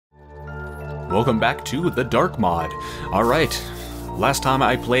welcome back to the Dark Mod. Alright, last time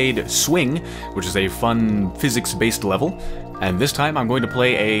I played Swing, which is a fun physics-based level, and this time I'm going to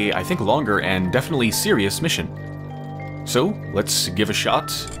play a, I think, longer and definitely serious mission. So, let's give a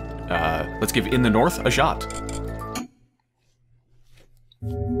shot. Let's give In the North a shot.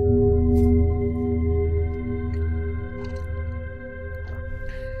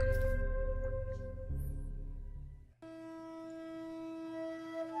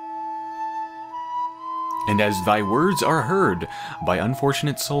 And as thy words are heard by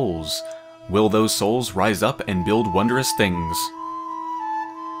unfortunate souls, will those souls rise up and build wondrous things.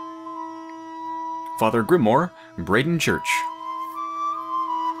 Father Grimoire, Braden Church.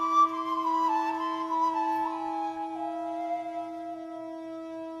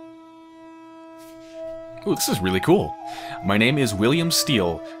 Ooh, this is really cool. My name is William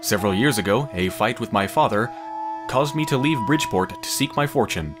Steele. Several years ago, a fight with my father caused me to leave Bridgeport to seek my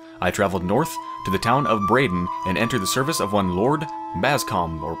fortune. I traveled north to the town of Braden and entered the service of one Lord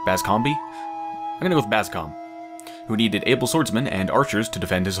Bascom, or Bascomby? I'm gonna go with Bascom, who needed able swordsmen and archers to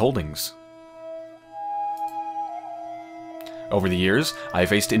defend his holdings. Over the years, I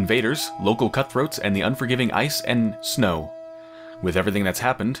faced invaders, local cutthroats, and the unforgiving ice and snow. With everything that's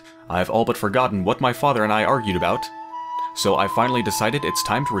happened, I've all but forgotten what my father and I argued about, so I finally decided it's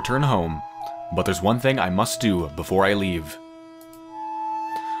time to return home. But there's one thing I must do before I leave.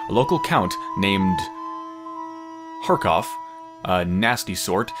 A local count named Harkov, a nasty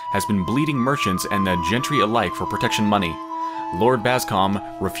sort, has been bleeding merchants and the gentry alike for protection money. Lord Bascom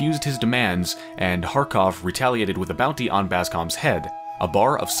refused his demands, and Harkov retaliated with a bounty on Bascom's head, a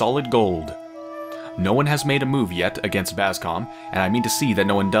bar of solid gold. No one has made a move yet against Bascom, and I mean to see that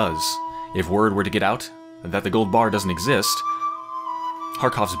no one does. If word were to get out that the gold bar doesn't exist,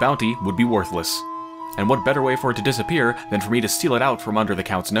 Harkov's bounty would be worthless. And what better way for it to disappear than for me to steal it out from under the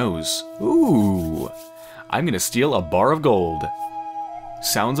Count's nose? Ooh! I'm gonna steal a bar of gold.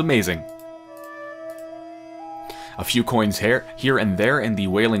 Sounds amazing. A few coins here and there, and the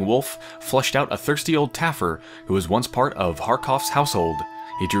Wailing Wolf flushed out a thirsty old taffer who was once part of Harkov's household.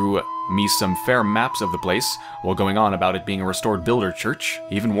 He drew me some fair maps of the place, while going on about it being a restored builder church,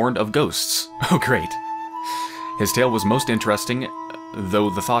 even warned of ghosts. Oh great. His tale was most interesting, though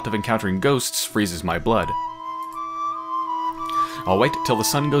the thought of encountering ghosts freezes my blood. I'll wait till the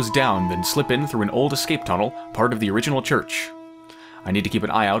sun goes down, then slip in through an old escape tunnel, part of the original church. I need to keep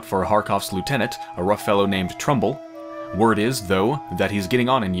an eye out for Harkov's lieutenant, a rough fellow named Trumbull. Word is, though, that he's getting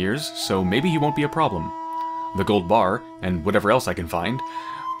on in years, so maybe he won't be a problem. The gold bar, and whatever else I can find,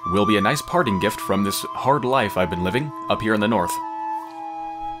 will be a nice parting gift from this hard life I've been living up here in the north.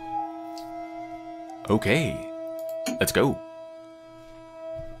 Okay, let's go.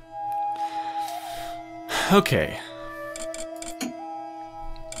 Okay.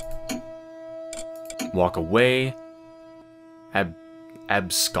 Walk away.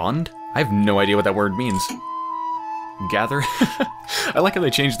 Abscond? I have no idea what that word means. Gather? I like how they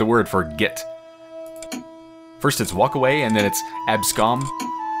changed the word for get. First it's walk away, and then it's abscond,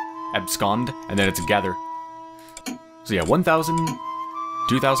 and then it's gather. So yeah, 1,000,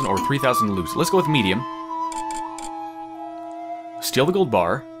 2,000, or 3,000 loot. Let's go with medium. Steal the gold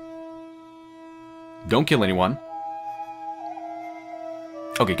bar. Don't kill anyone.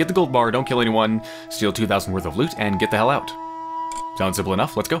 Okay, get the gold bar, don't kill anyone, steal 2,000 worth of loot, and get the hell out. Sounds simple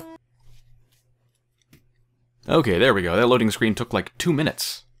enough, let's go. Okay, there we go. That loading screen took like 2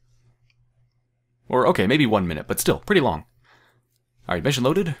 minutes. Or, okay, maybe 1 minute, but still, pretty long. Alright, mission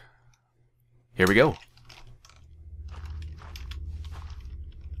loaded. Here we go.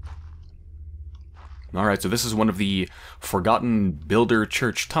 Alright, so this is one of the forgotten builder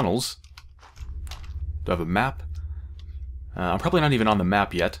church tunnels. Do I have a map? I'm probably not even on the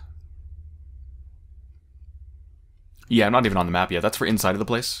map yet. Yeah, I'm not even on the map yet. That's for inside of the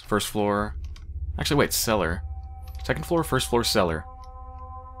place. First floor. Actually, wait, cellar. Second floor, first floor, cellar.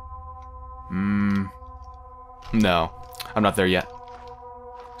 No, I'm not there yet.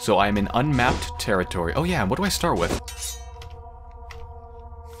 So I'm in unmapped territory. Oh yeah, what do I start with?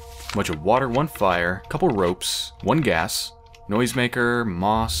 A bunch of water, 1 fire, couple ropes, 1 gas, noisemaker,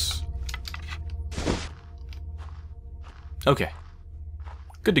 moss. Okay.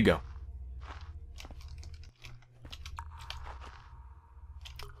 Good to go.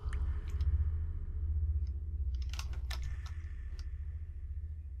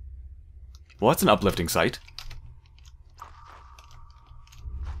 Well, that's an uplifting sight.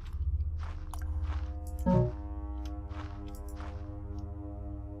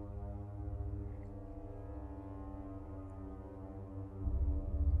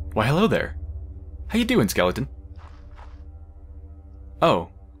 Why, hello there. How you doing, skeleton? Oh,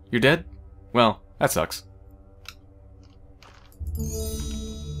 you're dead? Well, that sucks.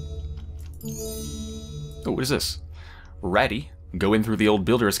 Oh, what is this? Ratty, go in through the old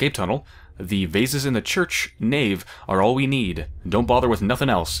builder escape tunnel. The vases in the church nave are all we need. Don't bother with nothing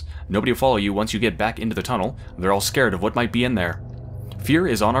else. Nobody will follow you once you get back into the tunnel. They're all scared of what might be in there. Fear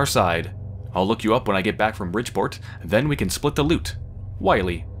is on our side. I'll look you up when I get back from Bridgeport. Then we can split the loot.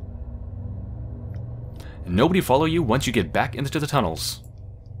 Wiley. Nobody follow you once you get back into the tunnels.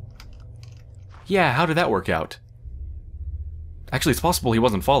 Yeah, how did that work out? Actually, it's possible he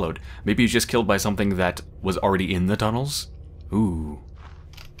wasn't followed. Maybe he was just killed by something that was already in the tunnels? Ooh.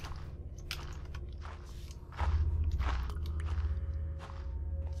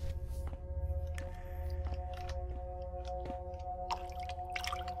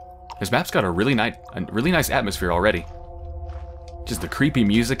 This map's got a really nice atmosphere already. Just the creepy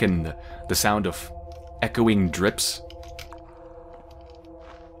music and the sound of echoing drips.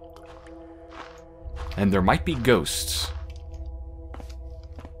 And there might be ghosts.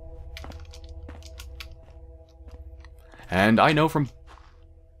 And I know from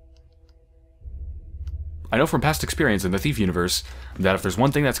past experience in the Thief universe that if there's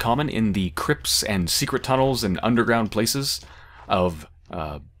one thing that's common in the crypts and secret tunnels and underground places of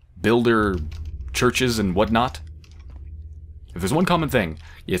builder churches and whatnot, if there's one common thing,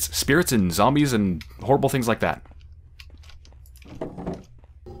 it's spirits and zombies and horrible things like that.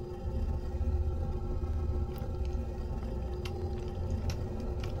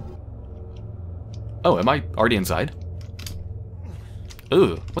 Oh, am I already inside?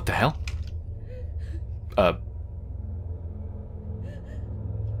 Ugh, what the hell?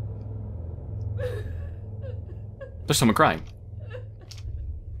 There's someone crying.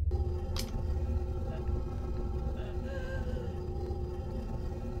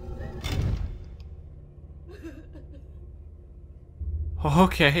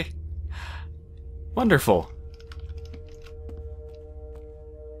 Okay. Wonderful.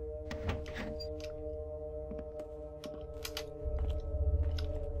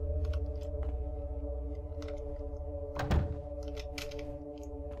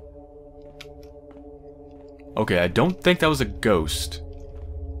 Okay, I don't think that was a ghost.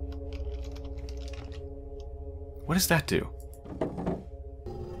 What does that do?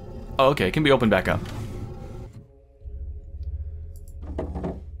 Oh, okay, it can be opened back up.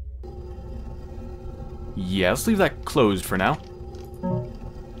 Yeah, let's leave that closed for now.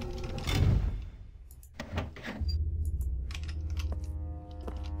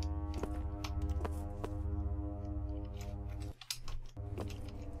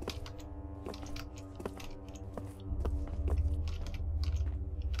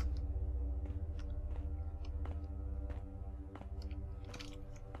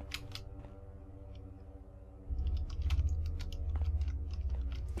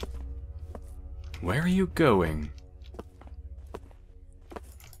 Where are you going?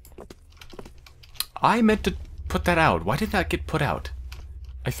 I meant to put that out. Why did that get put out?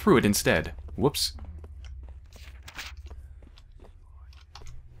 I threw it instead. Whoops.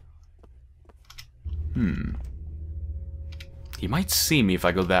 He might see me if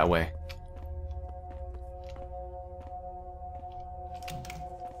I go that way.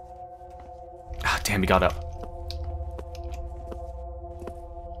 Ah, damn, he got up.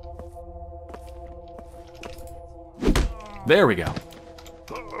 There we go.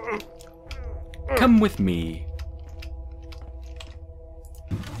 Come with me.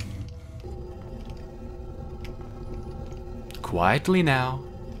 Quietly now.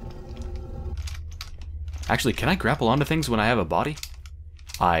 Actually, can I grapple onto things when I have a body?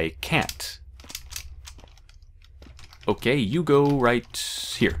 I can't. Okay, you go right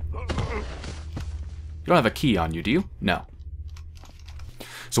here. You don't have a key on you, do you? No.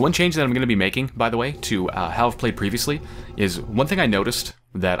 So one change that I'm going to be making, by the way, to how I've played previously, is one thing I noticed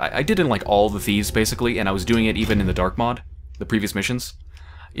that I did in like all the Thieves, basically, and I was doing it even in the Dark mod, the previous missions,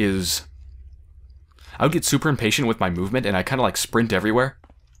 is I would get super impatient with my movement, and I kind of like sprint everywhere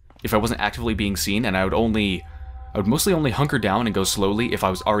if I wasn't actively being seen, and I would mostly only hunker down and go slowly if I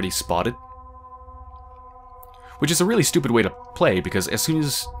was already spotted. Which is a really stupid way to play, because as soon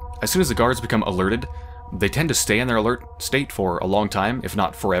as the guards become alerted, they tend to stay in their alert state for a long time, if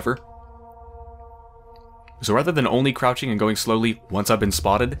not forever. So rather than only crouching and going slowly once I've been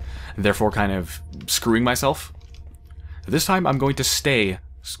spotted, and therefore kind of screwing myself, this time I'm going to stay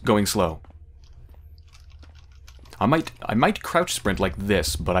going slow. I might crouch sprint like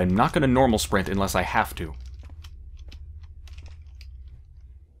this, but I'm not going to normal sprint unless I have to.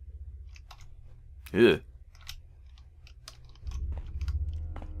 Ugh.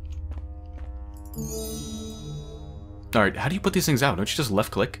 Alright, how do you put these things out? Don't you just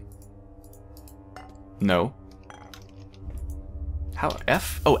left click? No. How?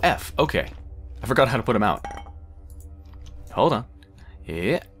 F? Oh, F. Okay. I forgot how to put him out. Hold on.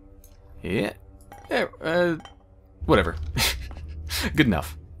 Yeah. Yeah. Whatever. Good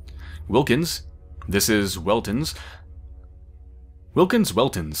enough. Wilkins. This is Weltons. Wilkins,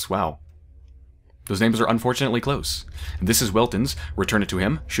 Weltons. Wow. Those names are unfortunately close. This is Weltons. Return it to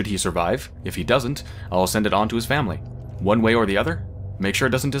him, should he survive. If he doesn't, I'll send it on to his family. One way or the other, make sure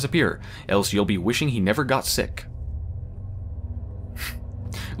it doesn't disappear, else you'll be wishing he never got sick.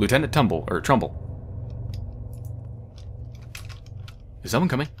 Lieutenant Trumbull. Is someone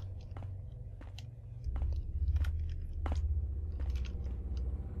coming?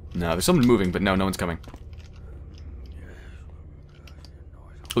 No, there's someone moving, but no one's coming.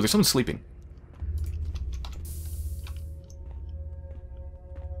 Oh, there's someone sleeping.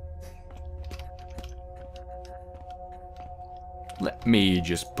 Let me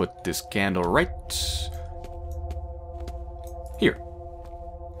just put this candle right here.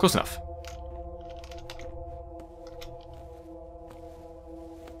 Close enough.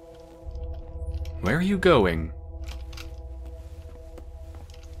 Where are you going?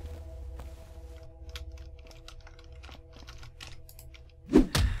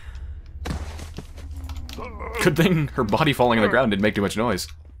 Good thing her body falling on the ground didn't make too much noise.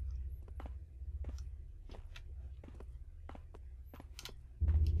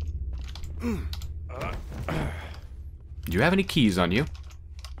 Do you have any keys on you?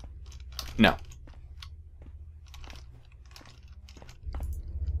 No.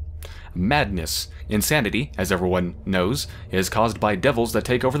 Madness, insanity, as everyone knows, is caused by devils that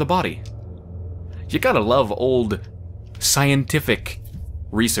take over the body. You gotta love old scientific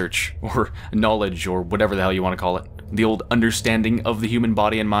research, or knowledge, or whatever the hell you want to call it. The old understanding of the human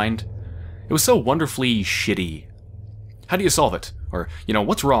body and mind. It was so wonderfully shitty. How do you solve it? Or,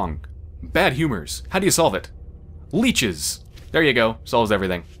 what's wrong? Bad humors. How do you solve it? Leeches. There you go. Solves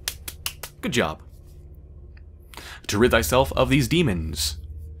everything. Good job. To rid thyself of these demons.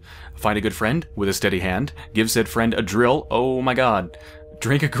 Find a good friend with a steady hand. Give said friend a drill. Oh my god.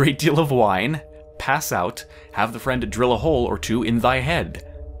 Drink a great deal of wine. Pass out. Have the friend drill a hole or two in thy head.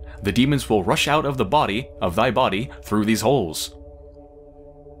 The demons will rush out of thy body, through these holes.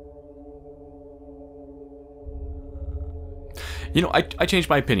 I changed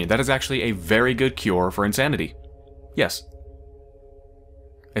my opinion. That is actually a very good cure for insanity. Yes.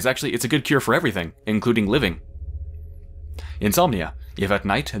 It's a good cure for everything, including living. Insomnia. If at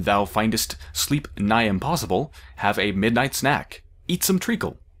night thou findest sleep nigh impossible, have a midnight snack. Eat some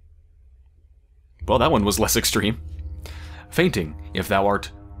treacle. Well, that one was less extreme. Fainting. If thou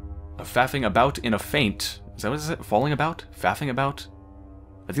art faffing about in a faint... Is that what it is? Falling about? Faffing about?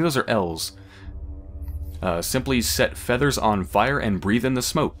 I think those are L's. Simply set feathers on fire and breathe in the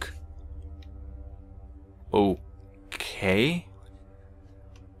smoke. Okay.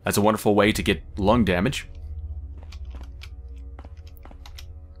 That's a wonderful way to get lung damage.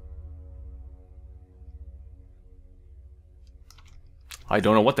 I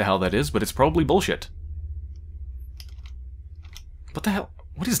don't know what the hell that is, but it's probably bullshit. What the hell?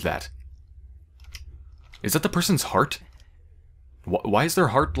 What is that? Is that the person's heart? Why is their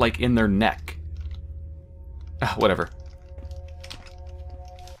heart, like, in their neck? Ah, whatever.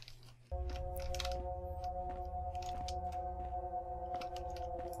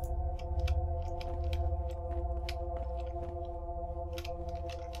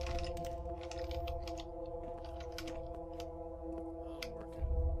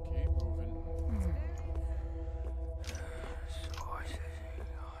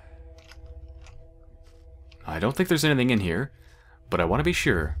 I don't think there's anything in here, but I want to be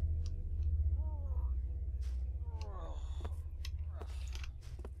sure.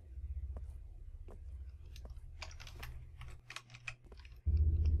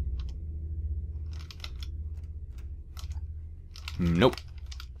 Nope.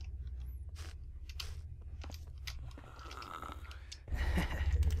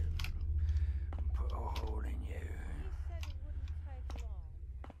 Put a hole in you.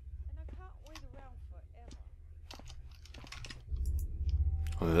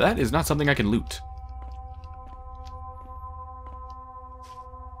 That is not something I can loot.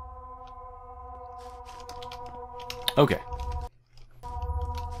 Okay.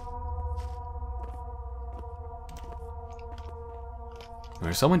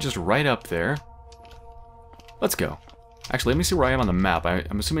 There's someone just right up there. Let's go. Actually, let me see where I am on the map.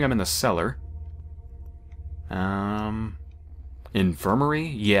 I'm assuming I'm in the cellar. Infirmary?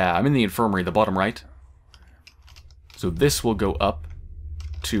 Yeah, I'm in the infirmary, the bottom right. So this will go up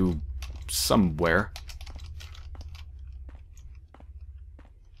to somewhere.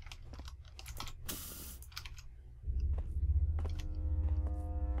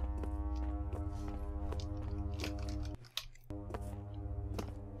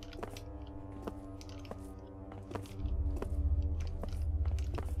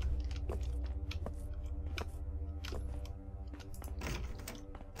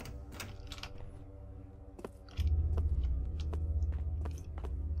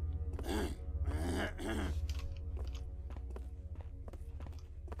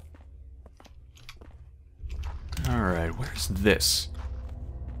 Alright, where's this?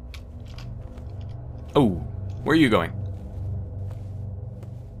 Oh, where are you going?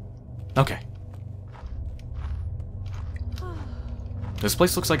 Okay. This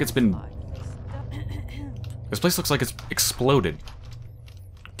place looks like it's been... This place looks like it's exploded.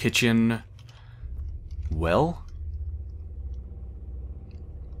 Kitchen... Well?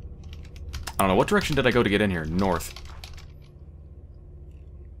 I don't know, what direction did I go to get in here? North.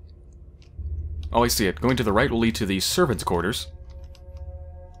 Oh, I see it. Going to the right will lead to the servants' quarters.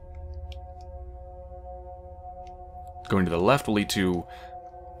 Going to the left will lead to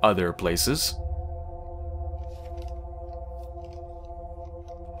other places.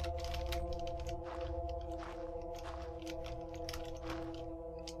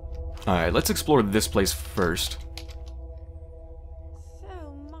 Alright, let's explore this place first.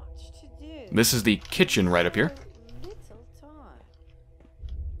 So much to do. This is the kitchen right up here. Little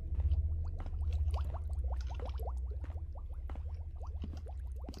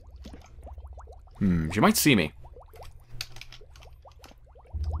time. She might see me.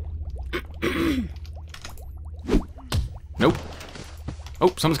 Nope.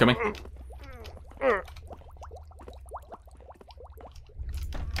 Oh, someone's coming.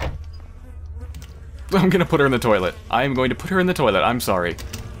 I'm gonna put her in the toilet. I'm going to put her in the toilet. I'm sorry.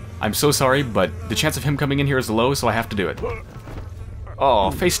 I'm so sorry, but the chance of him coming in here is low, so I have to do it.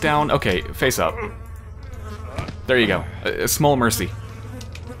 Oh, face down. Okay, face up. There you go. A small mercy.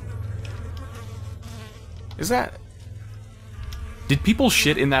 Is that... Did people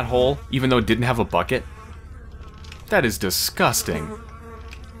shit in that hole, even though it didn't have a bucket? That is disgusting.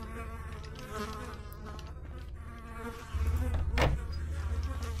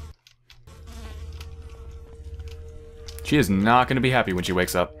 She is not going to be happy when she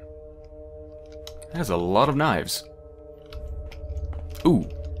wakes up. That has a lot of knives. Ooh.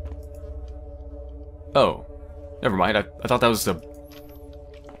 Oh. Never mind. I thought that was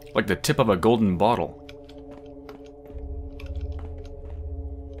like the tip of a golden bottle.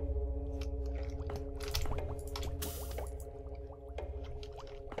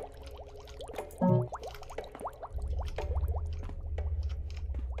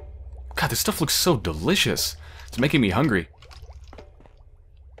 God, this stuff looks so delicious. It's making me hungry.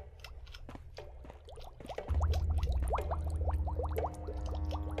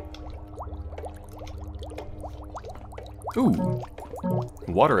 Ooh.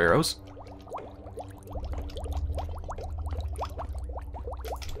 Water arrows.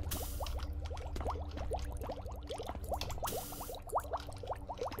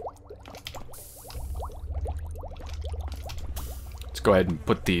 Let's go ahead and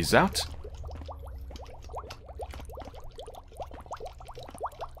put these out.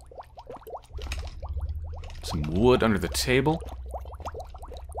 Some wood under the table.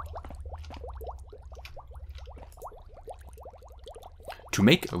 To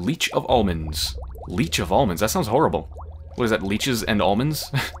make leech of almonds. Leech of almonds? That sounds horrible. What is that, leeches and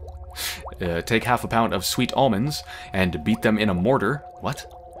almonds? Take half a pound of sweet almonds and beat them in a mortar. What?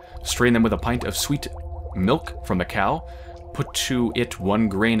 Strain them with a pint of sweet milk from a cow. Put to it 1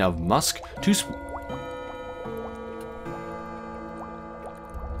 grain of musk, 2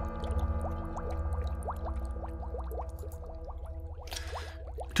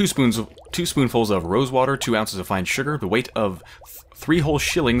 spoonfuls of rosewater, 2 ounces of fine sugar, the weight of 3 whole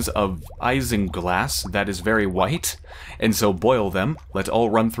shillings of isinglass that is very white, and so boil them. Let all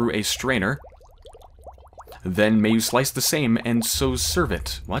run through a strainer. Then may you slice the same, and so serve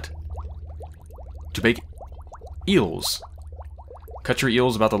it. What? To bake eels. Cut your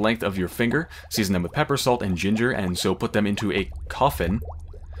eels about the length of your finger, season them with pepper, salt, and ginger, and so put them into a coffin.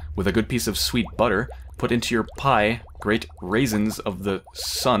 With a good piece of sweet butter, put into your pie grate raisins of the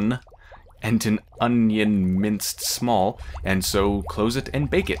sun, and an onion minced small, and so close it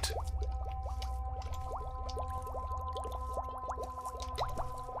and bake it.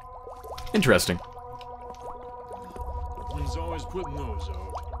 Interesting. He's always putting those out.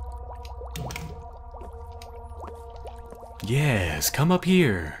 Yes, come up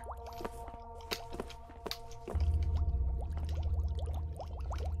here.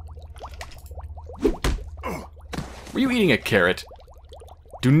 Were you eating a carrot?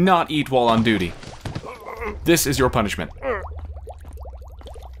 Do not eat while on duty. This is your punishment.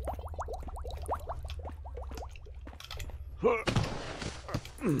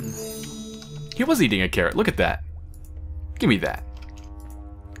 He was eating a carrot. Look at that. Give me that.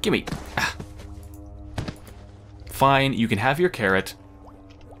 Give me. Ah. Fine, you can have your carrot.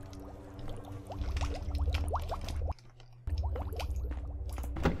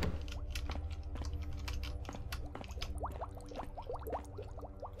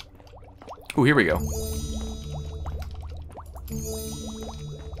 Ooh, here we go.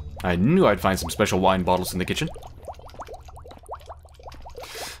 I knew I'd find some special wine bottles in the kitchen.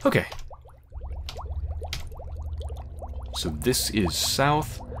 Okay. So this is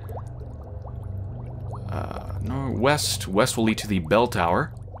south. Northwest. West will lead to the bell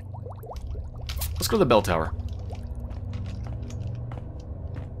tower. Let's go to the bell tower.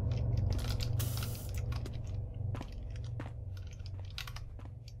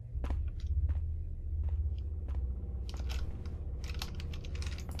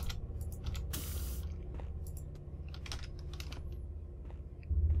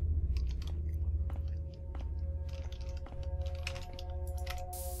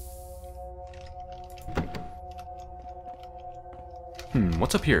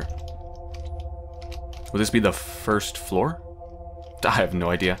 What's up here? Will this be the first floor? I have no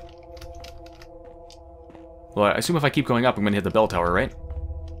idea. Well, I assume if I keep going up, I'm gonna hit the bell tower, right?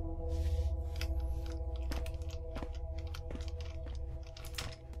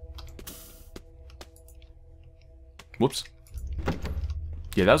 Whoops.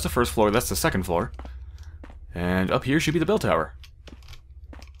 Yeah, that was the first floor, that's the second floor. And up here should be the bell tower.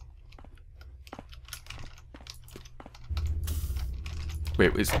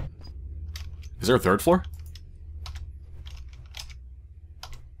 Wait, is there a third floor?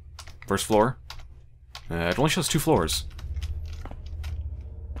 First floor? It only shows 2 floors.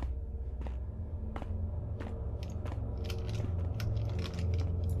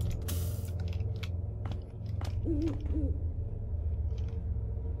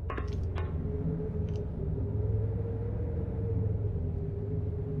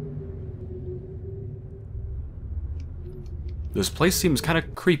 This place seems kind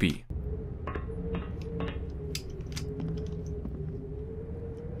of creepy.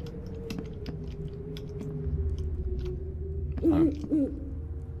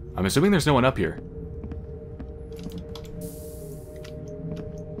 I'm assuming there's no one up here.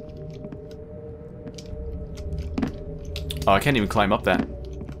 Oh, I can't even climb up that.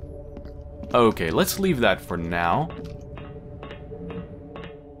 Okay, let's leave that for now.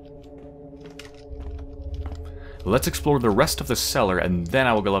 Let's explore the rest of the cellar, and then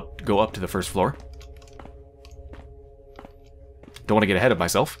I will go up to the first floor. Don't want to get ahead of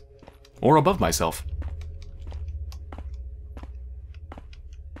myself. Or above myself.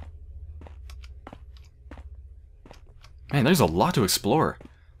 Man, there's a lot to explore.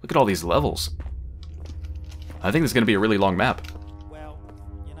 Look at all these levels. I think this is going to be a really long map. Well,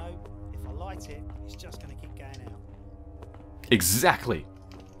 you know, if I light it, it's just going to keep going out. Exactly.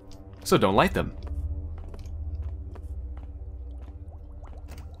 So don't light them.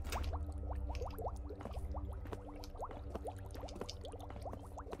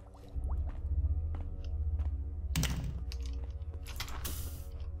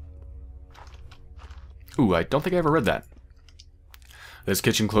 Ooh, I don't think I ever read that. This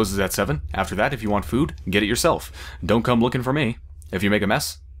kitchen closes at 7. After that, if you want food, get it yourself. Don't come looking for me. If you make a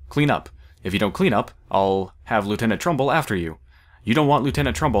mess, clean up. If you don't clean up, I'll have Lieutenant Trumbull after you. You don't want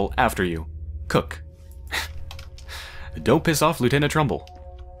Lieutenant Trumbull after you. Cook. Don't piss off Lieutenant Trumbull.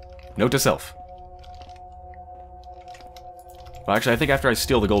 Note to self. Well, actually, I think after I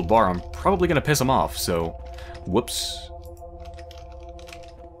steal the gold bar, I'm probably going to piss him off, so... Whoops.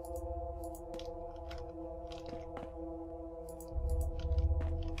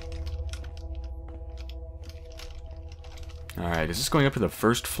 Alright, is this going up to the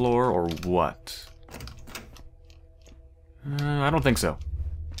first floor, or what? I don't think so.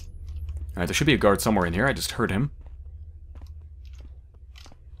 Alright, there should be a guard somewhere in here, I just heard him.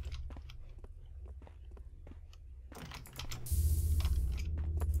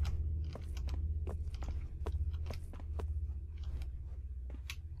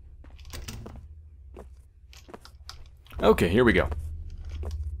 Okay, here we go.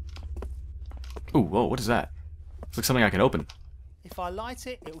 Ooh, whoa, what is that? Looks like something I can open. If I light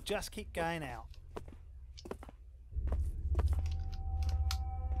it, it'll just keep going out.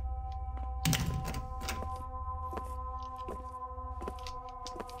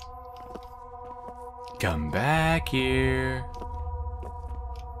 Come back here.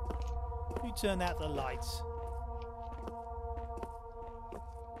 You turn out the lights.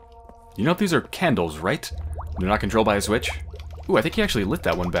 You know these are candles, right? They're not controlled by a switch. Ooh, I think he actually lit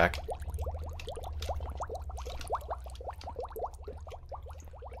that one back.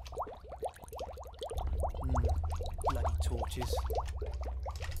 Bloody torches.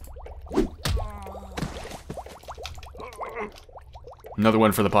 Another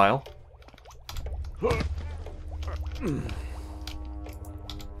one for the pile. Oh,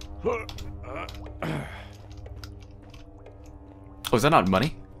 is that not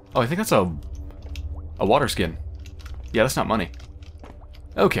money? Oh, I think that's a water skin. Yeah, that's not money.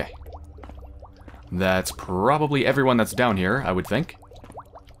 Okay. That's probably everyone that's down here, I would think.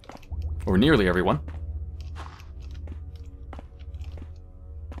 Or nearly everyone.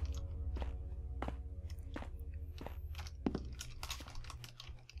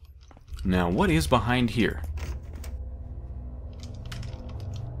 Now, what is behind here?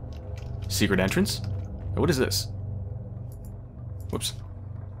 Secret entrance? What is this? Whoops.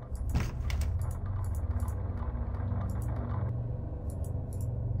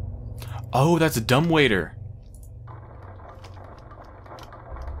 Oh, that's a dumbwaiter.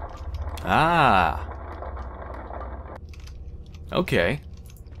 Ah. Okay.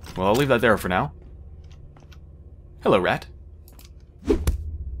 Well, I'll leave that there for now. Hello, rat.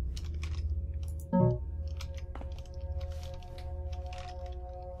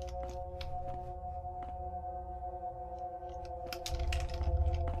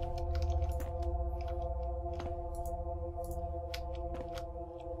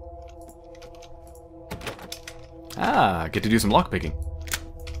 Ah, get to do some lockpicking.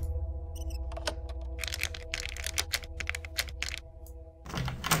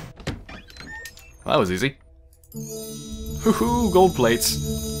 Well, that was easy. Hoo-hoo, gold plates.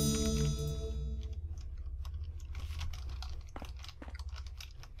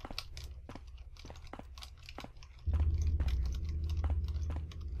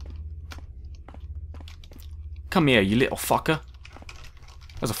 Come here, you little fucker.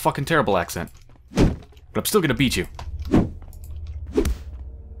 That's a fucking terrible accent. But I'm still gonna beat you.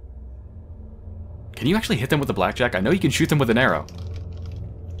 Can you actually hit them with the blackjack? I know you can shoot them with an arrow.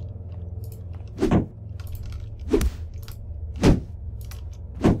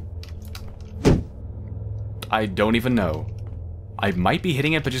 I don't even know. I might be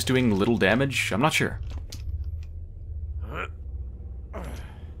hitting it, but just doing little damage. I'm not sure.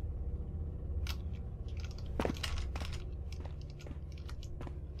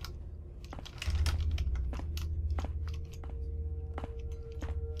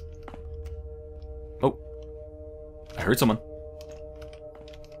 Oh. I heard someone.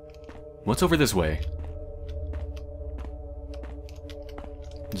 What's over this way?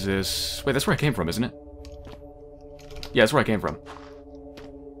 Is this... Wait, that's where I came from, isn't it? Yeah, that's where I came from.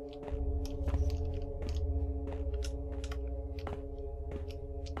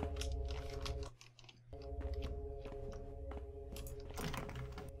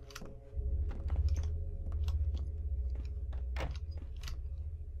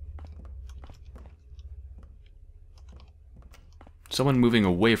 Someone moving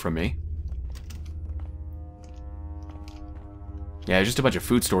away from me. Yeah, just a bunch of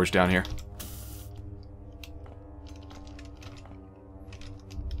food storage down here.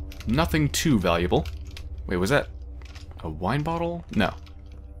 Nothing too valuable. Wait, was that a wine bottle? No.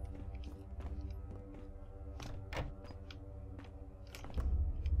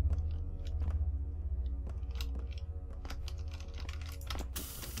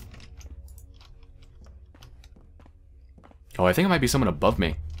 Oh, I think it might be someone above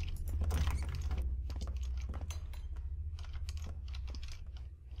me.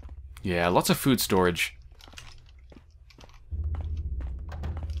 Yeah, lots of food storage.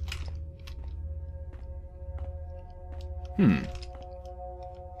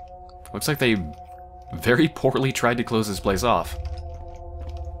 Looks like they very poorly tried to close this place off.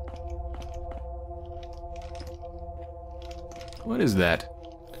 What is that?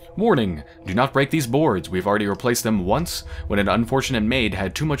 Warning! Do not break these boards. We've already replaced them once when an unfortunate maid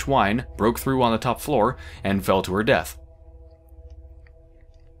had too much wine, broke through on the top floor, and fell to her death.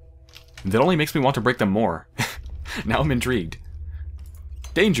 That only makes me want to break them more. Now I'm intrigued.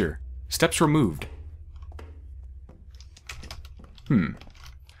 Danger! Steps removed.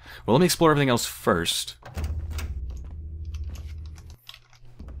 Well, let me explore everything else first.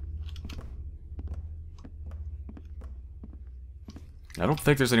 I don't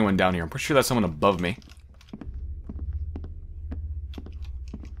think there's anyone down here. I'm pretty sure that's someone above me.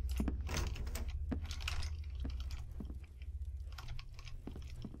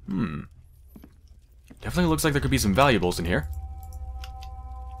 Definitely looks like there could be some valuables in here.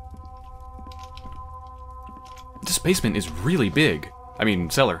 This basement is really big. I mean,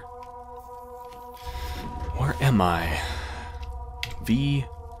 cellar. Where am I? V...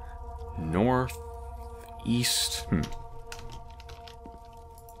 North... East...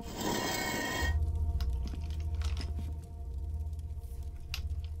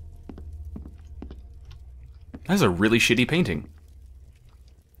 That's a really shitty painting.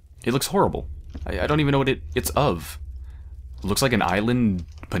 It looks horrible. I don't even know what it's of. It looks like an island,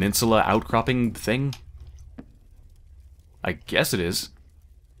 peninsula, outcropping thing. I guess it is.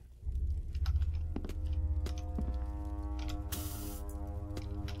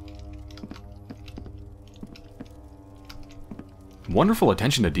 Wonderful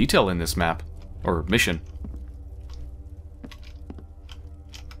attention to detail in this map. Or mission.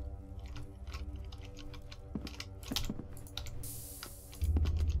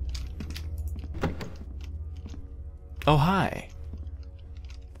 Oh, hi.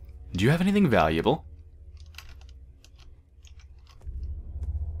 Do you have anything valuable?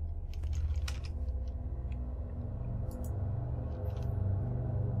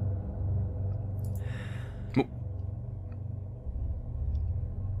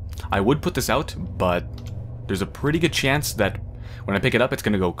 I would put this out, but there's a pretty good chance that when I pick it up, it's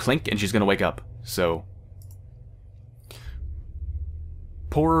going to go clink and she's going to wake up. So,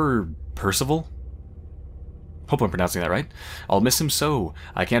 poor Percival? Hope I'm pronouncing that right. I'll miss him so.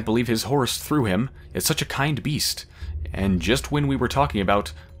 I can't believe his horse threw him. It's such a kind beast. And just when we were talking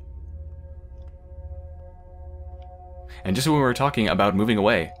about... moving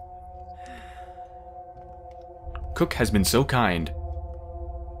away. Cook has been so kind.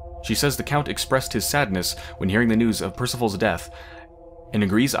 She says the Count expressed his sadness when hearing the news of Percival's death, and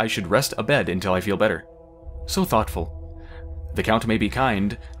agrees I should rest abed until I feel better. So thoughtful. The Count may be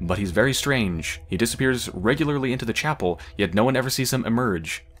kind, but he's very strange. He disappears regularly into the chapel, yet no one ever sees him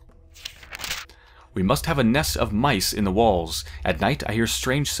emerge. We must have a nest of mice in the walls. At night I hear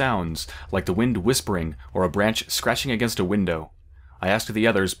strange sounds, like the wind whispering or a branch scratching against a window. I ask the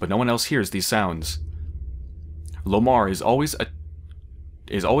others, but no one else hears these sounds. Lomar is always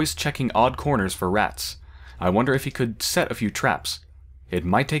checking odd corners for rats. I wonder if he could set a few traps. It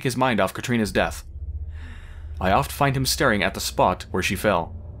might take his mind off Katrina's death. I oft find him staring at the spot where she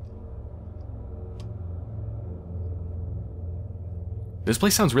fell. This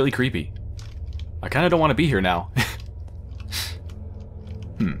place sounds really creepy. I kinda don't want to be here now.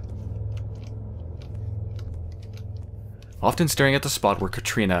 Often staring at the spot where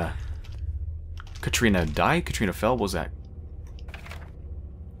Katrina died? Katrina fell? What was that?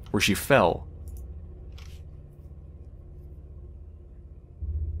 Where she fell.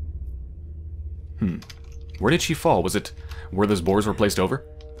 Where did she fall? Was it where those boars were placed over?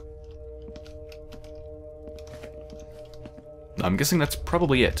 I'm guessing that's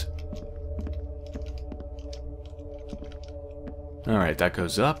probably it. Alright, that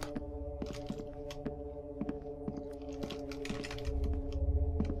goes up.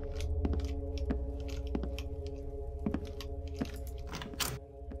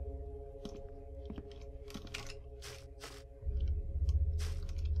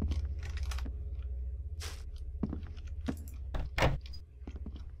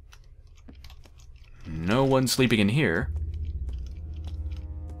 No one sleeping in here.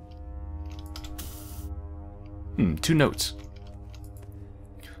 Two notes.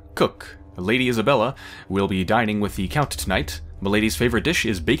 Cook, Lady Isabella, will be dining with the Count tonight. Milady's favorite dish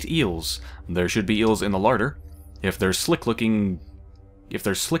is baked eels. There should be eels in the larder. If they're slick-looking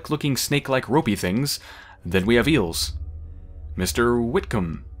snake-like ropey things, then we have eels. Mr.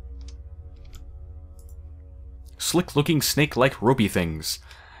 Whitcomb. Slick-looking snake-like ropey things.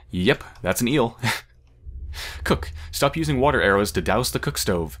 Yep, that's an eel. Cook, stop using water arrows to douse the cook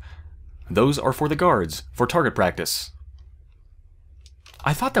stove. Those are for the guards, for target practice.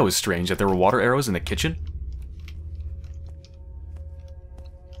 I thought that was strange that there were water arrows in the kitchen.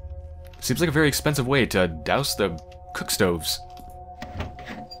 Seems like a very expensive way to douse the cook stoves.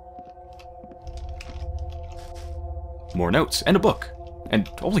 More notes, and a book. And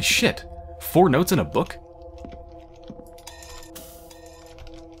holy shit, 4 notes in a book?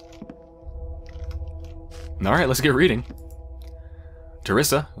 Alright, let's get reading.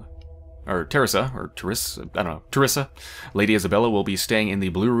 Teresa, Lady Isabella will be staying in the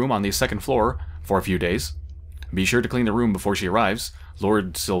blue room on the 2nd floor for a few days. Be sure to clean the room before she arrives.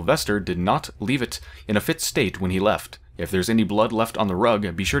 Lord Sylvester did not leave it in a fit state when he left. If there's any blood left on the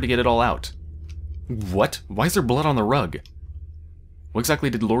rug, be sure to get it all out. What? Why is there blood on the rug? What exactly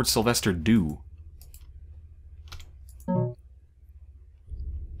did Lord Sylvester do?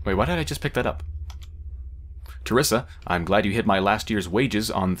 Wait, why did I just pick that up? Teresa, I'm glad you hid my last year's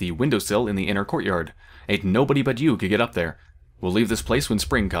wages on the windowsill in the inner courtyard. Ain't nobody but you could get up there. We'll leave this place when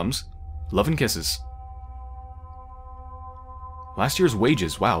spring comes. Love and kisses. Last year's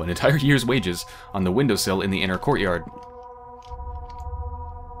wages. Wow, an entire year's wages on the windowsill in the inner courtyard.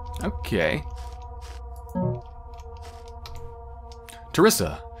 Okay.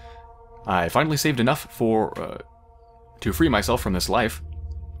 Teresa, I finally saved enough to free myself from this life.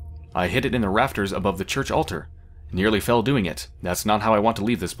 I hid it in the rafters above the church altar. Nearly fell doing it. That's not how I want to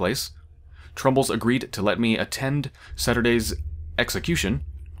leave this place. Trumbull's agreed to let me attend Saturday's execution.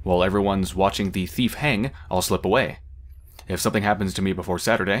 While everyone's watching the thief hang, I'll slip away. If something happens to me before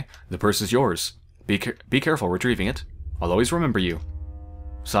Saturday, the purse is yours. Be careful retrieving it. I'll always remember you.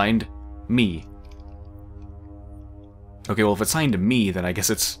 Signed, me. Okay, well, if it's signed to me, then I guess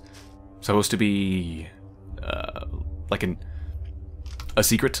it's supposed to be, like a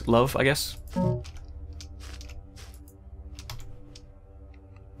secret love, I guess?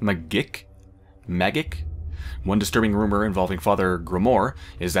 Magic? One disturbing rumor involving Father Grimoire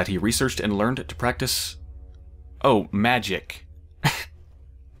is that he researched and learned to practice... Oh, magic.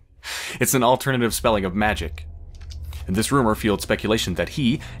 It's an alternative spelling of magic. And this rumor fueled speculation that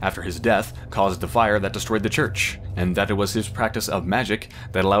he, after his death, caused the fire that destroyed the church, and that it was his practice of magic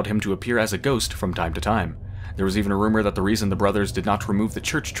that allowed him to appear as a ghost from time to time. There was even a rumor that the reason the brothers did not remove the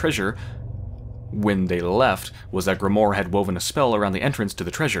church treasure when they left was that Grimoire had woven a spell around the entrance to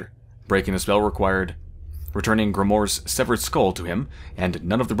the treasure. Breaking the spell required returning Grimoire's severed skull to him, and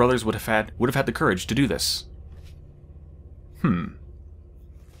none of the brothers would have had the courage to do this.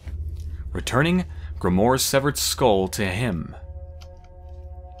 Returning Grimoire's severed skull to him.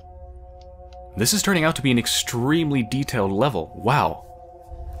 This is turning out to be an extremely detailed level. Wow.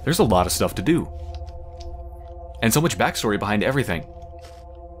 There's a lot of stuff to do. And so much backstory behind everything.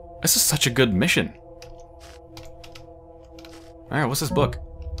 This is such a good mission. Alright, what's this book?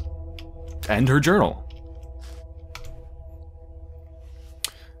 And her journal.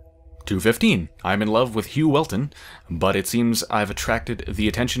 215. I'm in love with Hugh Welton, but it seems I've attracted the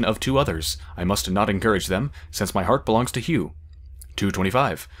attention of 2 others. I must not encourage them, since my heart belongs to Hugh.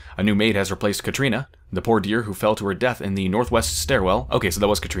 225. A new maid has replaced Katrina, the poor dear who fell to her death in the northwest stairwell. Okay, so that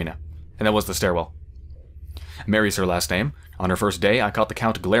was Katrina. And that was the stairwell. Mary's her last name. On her first day, I caught the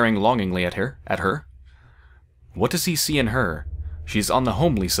Count glaring longingly at her. What does he see in her? She's on the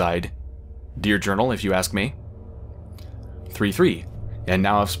homely side. Dear journal, if you ask me. 3-3. And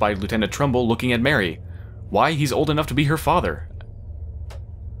now I've spied Lieutenant Trumbull looking at Mary. Why, he's old enough to be her father.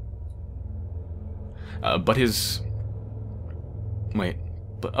 But his... Wait.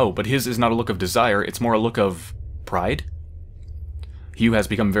 But his is not a look of desire, it's more a look of... pride? Hugh has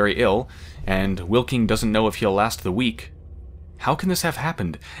become very ill, and Wilking doesn't know if he'll last the week. How can this have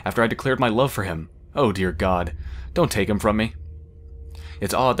happened, after I declared my love for him? Oh, dear God. Don't take him from me.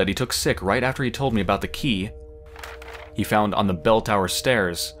 It's odd that he took sick right after he told me about the key he found on the bell tower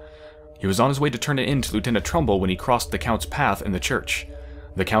stairs. He was on his way to turn it in to Lieutenant Trumbull when he crossed the Count's path in the church.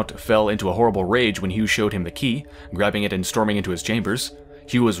 The Count fell into a horrible rage when Hugh showed him the key, grabbing it and storming into his chambers.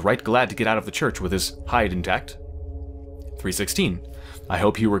 Hugh was right glad to get out of the church with his hide intact. 316. I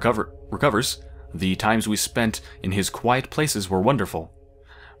hope Hugh recovers. The times we spent in his quiet places were wonderful.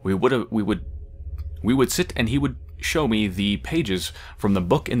 We would sit and he would show me the pages from the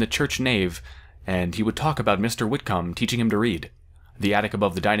book in the church nave, and he would talk about Mr. Whitcomb teaching him to read. The attic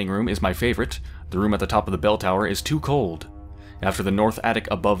above the dining room is my favorite. The room at the top of the bell tower is too cold. After the north attic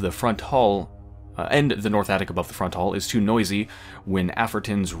above the front hall, is too noisy when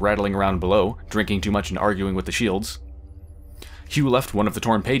Afferton's rattling around below, drinking too much and arguing with the Shields. Hugh left one of the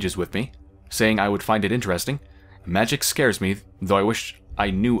torn pages with me, saying I would find it interesting. Magic scares me, though I wish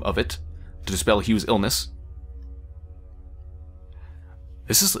I knew of it to dispel Hugh's illness.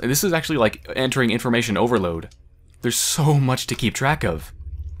 This is actually like entering information overload. There's so much to keep track of.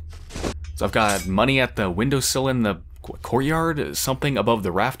 So I've got money at the windowsill in the courtyard, something above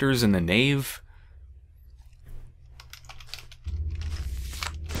the rafters in the nave.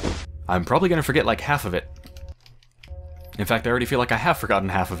 I'm probably going to forget like half of it. In fact, I already feel like I have forgotten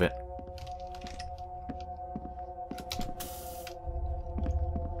half of it.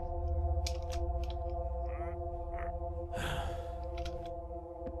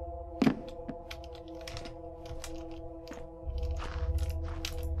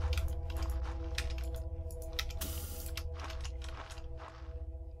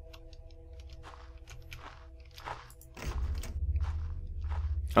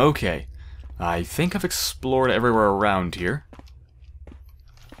 Okay, I think I've explored everywhere around here.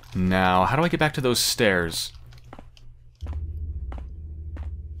 Now, how do I get back to those stairs?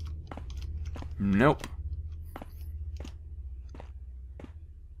 Nope.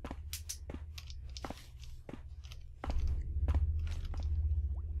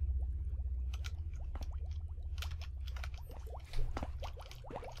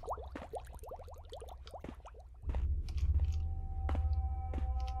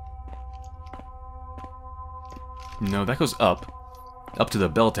 No, that goes up. Up to the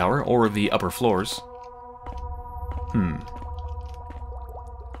bell tower, or the upper floors.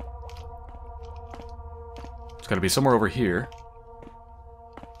 It's gotta be somewhere over here.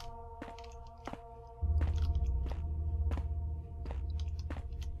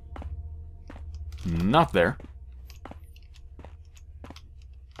 Not there.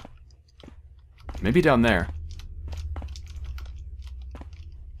 Maybe down there.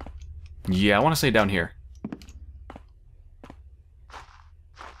 Yeah, I want to say down here.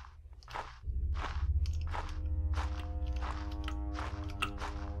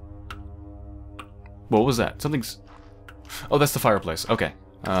 What was that? Something's... Oh, that's the fireplace. Okay.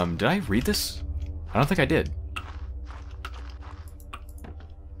 Did I read this? I don't think I did.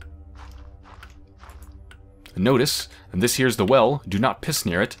 Notice, and this here's the well. Do not piss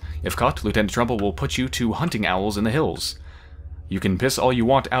near it. If caught, Lieutenant Trumbull will put you to hunting owls in the hills. You can piss all you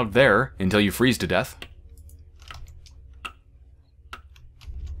want out there until you freeze to death.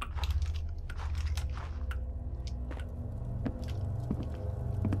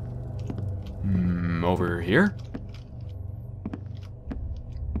 Over here?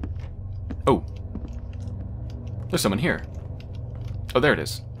 Oh. There's someone here. Oh, there it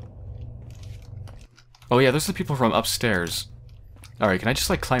is. Oh yeah, those are the people from upstairs. Alright, can I just,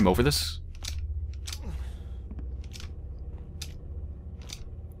 like, climb over this?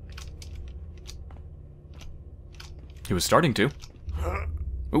 He was starting to.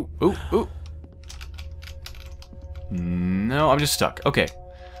 Ooh, ooh, ooh. No, I'm just stuck. Okay,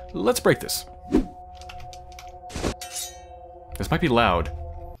 let's break this. This might be loud.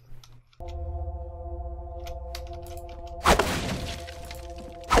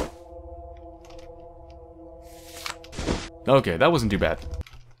 Okay, that wasn't too bad.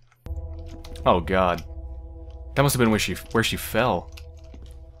 Oh god. That must have been where she fell.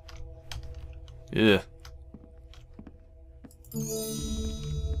 Ugh.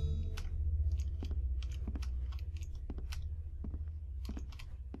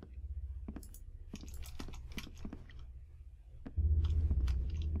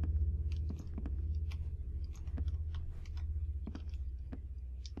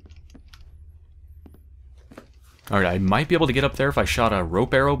 Alright, I might be able to get up there if I shot a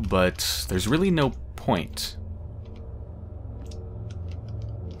rope arrow, but there's really no point.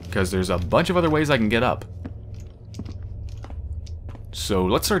 Because there's a bunch of other ways I can get up. So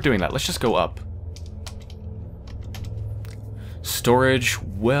let's start doing that. Let's just go up. Storage,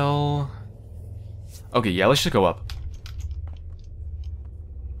 well... Okay, yeah, let's just go up.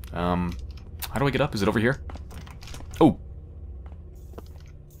 How do I get up? Is it over here? Oh!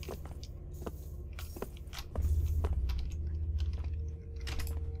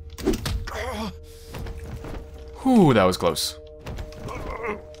 Whew, that was close.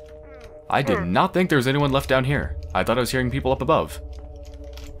 I did not think there was anyone left down here. I thought I was hearing people up above.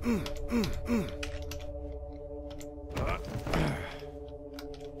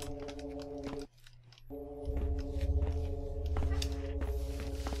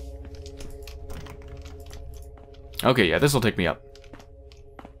 Okay, yeah, this will take me up.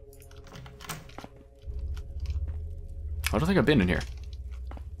 I don't think I've been in here.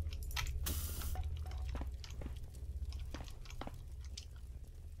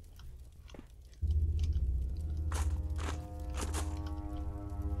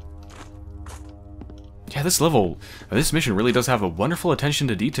 Yeah, this mission really does have a wonderful attention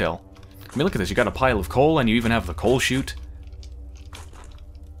to detail. I mean, look at this. You got a pile of coal, and you even have the coal chute.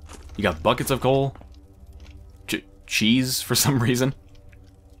 You got buckets of coal. Cheese, for some reason.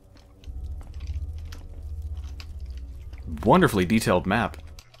 Wonderfully detailed map.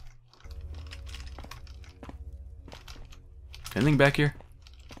 Anything back here?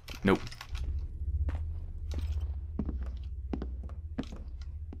 Nope.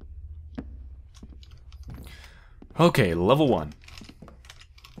 Okay, level 1.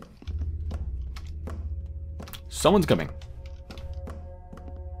 Someone's coming.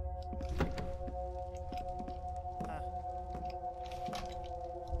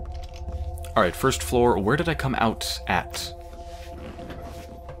 Alright, first floor. Where did I come out at?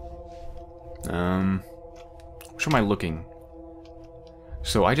 Which am I looking?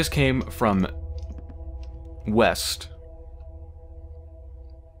 So I just came from west.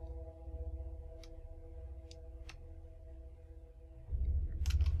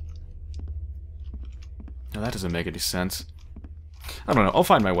 Now that doesn't make any sense. I don't know, I'll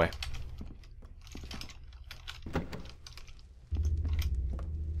find my way.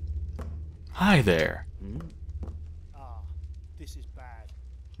 Hi there. Ah, this is bad.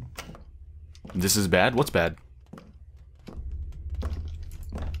 This is bad? What's bad?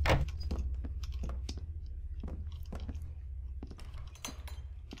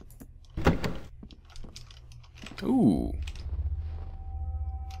 Ooh.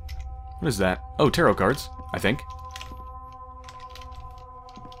 What is that? Oh, tarot cards, I think.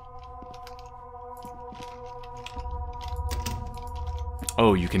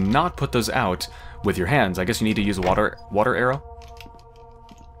 Oh, you cannot put those out with your hands. I guess you need to use a water arrow.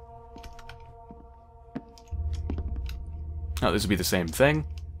 Oh, this would be the same thing.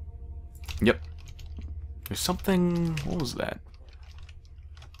 Yep. There's something... What was that?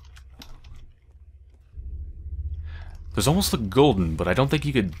 Those almost look golden, but I don't think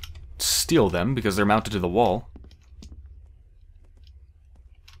you could steal them because they're mounted to the wall.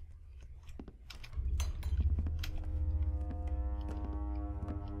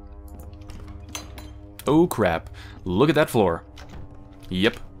 Oh crap. Look at that floor.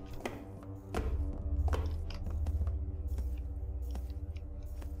 Yep.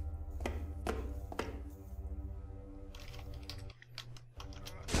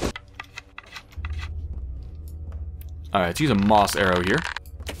 Alright, let's use a moss arrow here.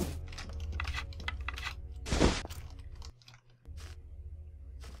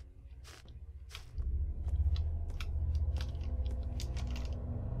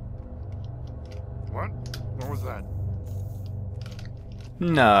 What? What was that?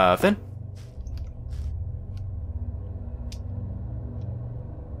 Nothing.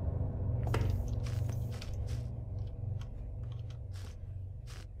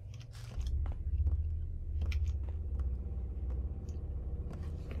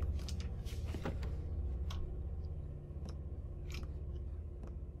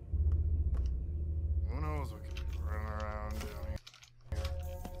 Who knows what could be running around down here.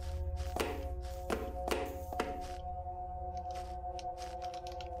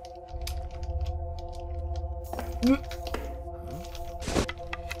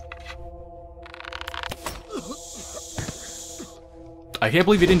 I can't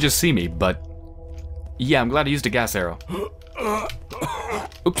believe you didn't just see me, but... Yeah, I'm glad I used a gas arrow.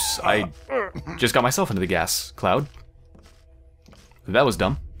 Oops, I just got myself into the gas cloud. That was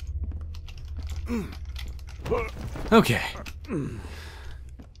dumb. Okay.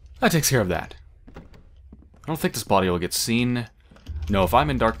 That takes care of that. I don't think this body will get seen. No, if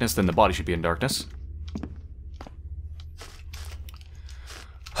I'm in darkness, then the body should be in darkness.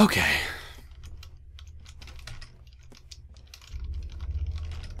 Okay.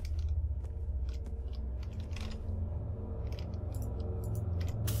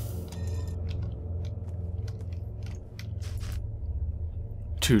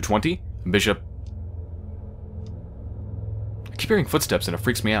 $220. Bishop. I keep hearing footsteps and it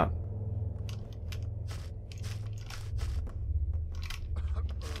freaks me out.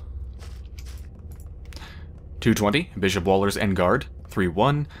 $220. Bishop Wallers and guard.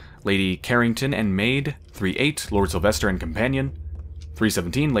 3-1. Lady Carrington and maid. 3-8. Lord Sylvester and companion.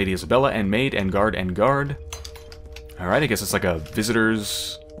 3-17. Lady Isabella and maid and guard and guard. Alright, I guess it's like a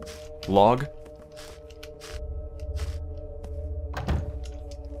visitor's log.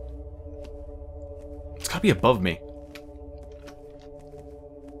 It's gotta be above me.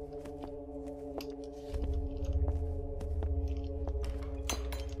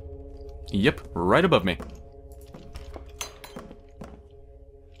 Yep, right above me.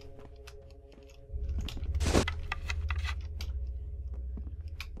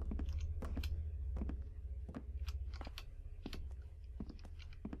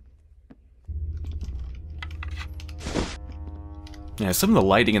 Yeah, some of the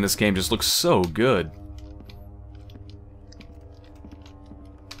lighting in this game just looks so good.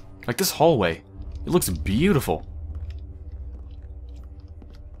 Like this hallway. It looks beautiful.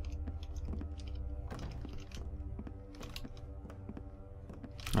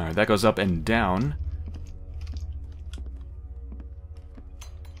 Alright, that goes up and down.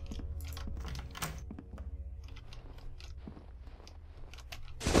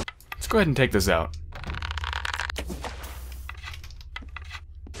 Let's go ahead and take this out.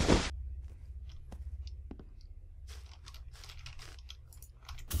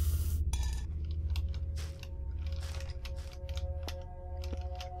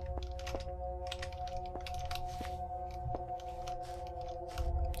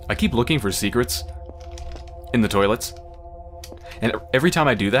 I keep looking for secrets in the toilets, and every time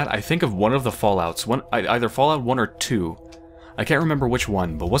I do that, I think of one of the Fallouts. Either Fallout 1 or 2. I can't remember which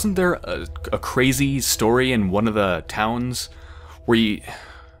one, but wasn't there a crazy story in one of the towns where you...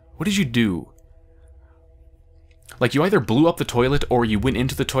 What did you do? Like, you either blew up the toilet or you went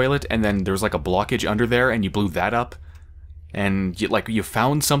into the toilet and then there was like a blockage under there and you blew that up. And you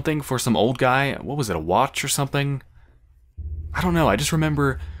found something for some old guy. What was it, a watch or something? I don't know, I just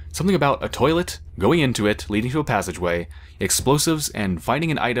remember something about a toilet, going into it, leading to a passageway, explosives, and finding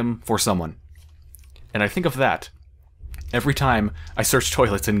an item for someone. And I think of that every time I search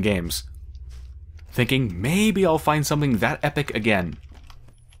toilets in games, thinking maybe I'll find something that epic again.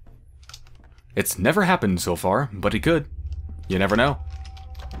 It's never happened so far, but it could. You never know.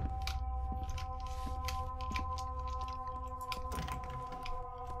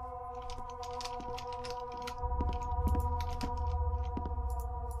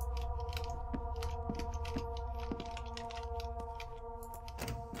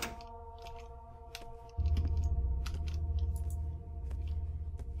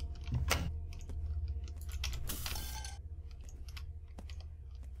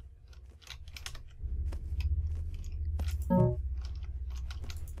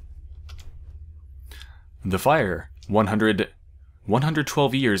 The fire,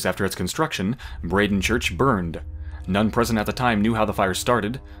 112 years after its construction, Braden Church burned. None present at the time knew how the fire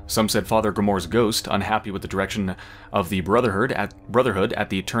started. Some said Father Grimoire's ghost, unhappy with the direction of the Brotherhood at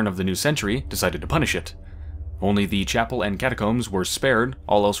the turn of the new century, decided to punish it. Only the chapel and catacombs were spared,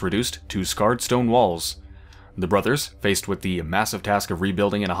 all else reduced to scarred stone walls. The brothers, faced with the massive task of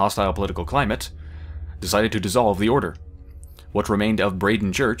rebuilding in a hostile political climate, decided to dissolve the order. What remained of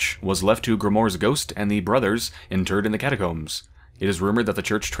Braden Church was left to Grimoire's ghost and the brothers interred in the catacombs. It is rumored that the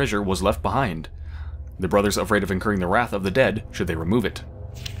church treasure was left behind. The brothers, afraid of incurring the wrath of the dead, should they remove it.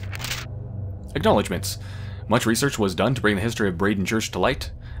 Acknowledgements. Much research was done to bring the history of Braden Church to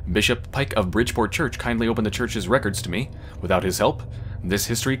light. Bishop Pike of Bridgeport Church kindly opened the church's records to me. Without his help, this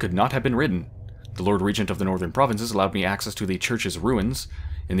history could not have been written. The Lord Regent of the Northern Provinces allowed me access to the church's ruins.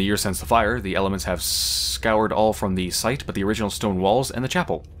 In the years since the fire, the elements have scoured all from the site but the original stone walls and the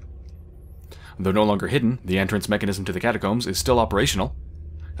chapel. Though no longer hidden, the entrance mechanism to the catacombs is still operational.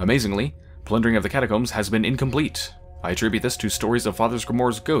 Amazingly, plundering of the catacombs has been incomplete. I attribute this to stories of Father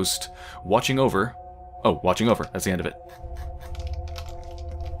Grimoire's ghost watching over... Oh, watching over. That's the end of it.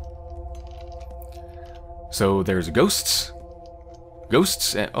 So there's ghosts.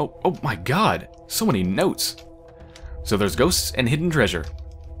 Ghosts and... Oh my god. So many notes. So there's ghosts and hidden treasure.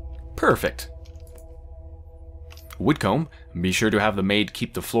 Perfect. Whitcomb, be sure to have the maid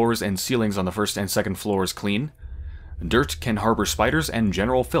keep the floors and ceilings on the first and second floors clean. Dirt can harbor spiders and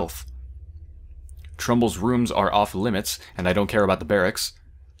general filth. Trumbull's rooms are off limits, and I don't care about the barracks.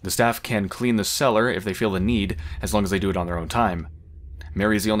 The staff can clean the cellar if they feel the need, as long as they do it on their own time.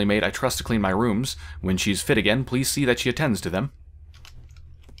 Mary is the only maid I trust to clean my rooms. When she's fit again, please see that she attends to them.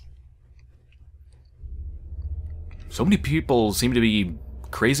 So many people seem to be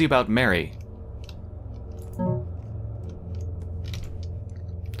crazy about Mary.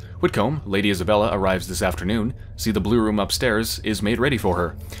 Whitcomb, Lady Isabella arrives this afternoon. See the blue room upstairs is made ready for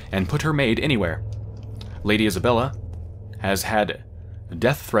her, and put her maid anywhere. Lady Isabella has had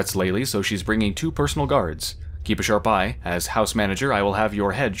death threats lately, so she's bringing 2 personal guards. Keep a sharp eye. As house manager, I will have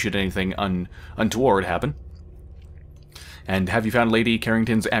your head should anything untoward happen. And have you found Lady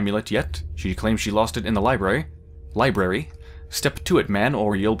Carrington's amulet yet? She claims she lost it in the library. Step to it, man,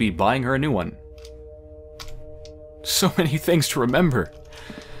 or you'll be buying her a new one. So many things to remember.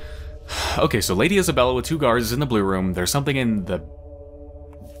 Okay, so Lady Isabella with 2 guards is in the blue room. There's something in the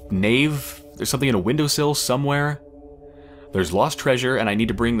nave. There's something in a windowsill somewhere. There's lost treasure, and I need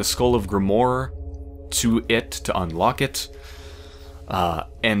to bring the skull of Grimoire to it to unlock it.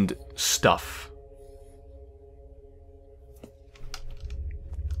 And stuff.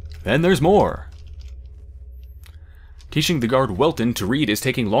 Then there's more. Teaching the guard Welton to read is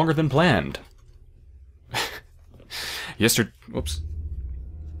taking longer than planned. Whoops.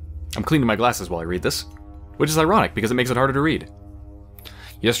 I'm cleaning my glasses while I read this, which is ironic because it makes it harder to read.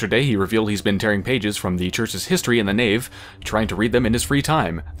 Yesterday, he revealed he's been tearing pages from the church's history in the nave, trying to read them in his free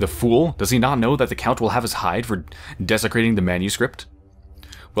time. The fool! Does he not know that the Count will have his hide for desecrating the manuscript?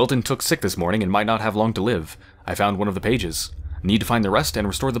 Welton took sick this morning and might not have long to live. I found one of the pages. Need to find the rest and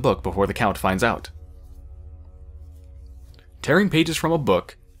restore the book before the Count finds out. Tearing pages from a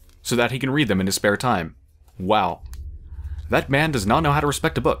book so that he can read them in his spare time. Wow. That man does not know how to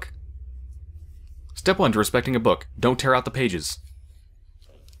respect a book. Step 1 to respecting a book. Don't tear out the pages.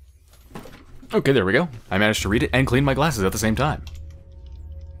 Okay, there we go. I managed to read it and clean my glasses at the same time.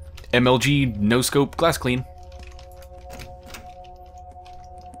 MLG no-scope glass clean.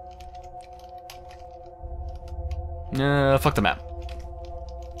 Fuck the map.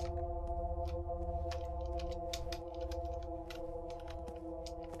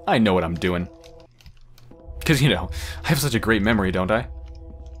 I know what I'm doing. Because, you know, I have such a great memory, don't I?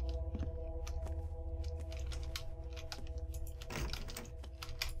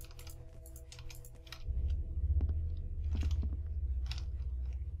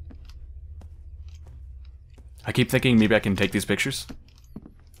 I keep thinking maybe I can take these pictures.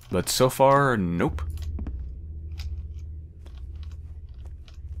 But so far, nope.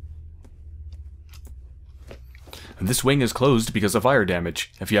 This wing is closed because of fire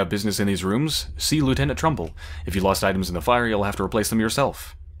damage. If you have business in these rooms, see Lieutenant Trumbull. If you lost items in the fire, you'll have to replace them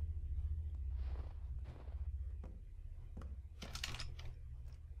yourself.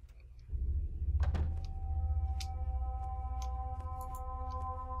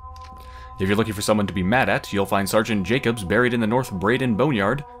 If you're looking for someone to be mad at, you'll find Sergeant Jacobs buried in the North Braden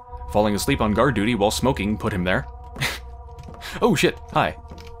Boneyard. Falling asleep on guard duty while smoking put him there. Oh shit, hi.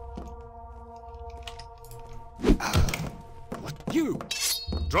 You!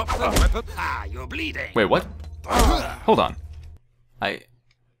 Drop the weapon! Ah, you're bleeding! Wait, what? Hold on.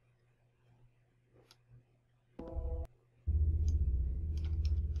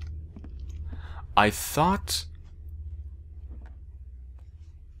 I thought...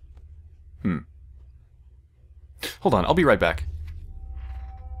 Hold on, I'll be right back.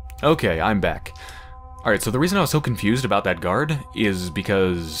 Okay, I'm back. Alright, so the reason I was so confused about that guard is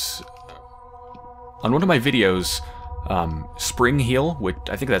because... on one of my videos, Spring Heel, which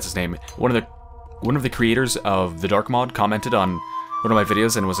I think that's his name, one of the creators of the Dark mod commented on one of my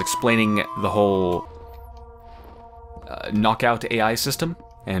videos and was explaining the whole knockout AI system,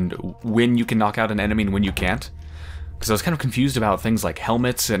 and when you can knock out an enemy and when you can't. Because I was kind of confused about things like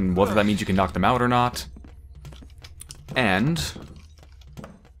helmets and whether that means you can knock them out or not. And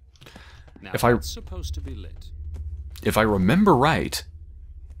Now, if it's supposed to be lit. if I remember right,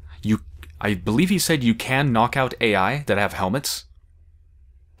 I believe he said you can knock out AI that have helmets.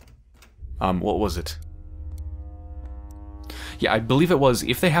 What was it? Yeah, I believe it was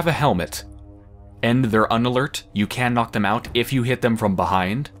if they have a helmet and they're unalert, you can knock them out if you hit them from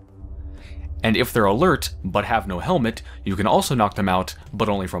behind. And if they're alert but have no helmet, you can also knock them out, but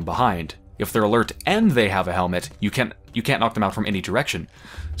only from behind. If they're alert and they have a helmet, you can't knock them out from any direction.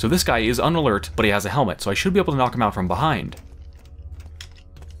 So this guy is unalert, but he has a helmet, so I should be able to knock him out from behind.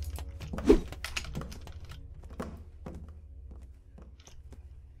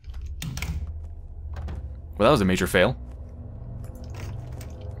 Well, that was a major fail.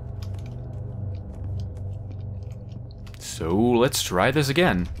 So let's try this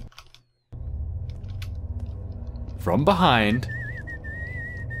again. From behind.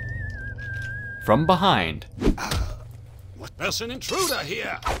 From behind. There's an intruder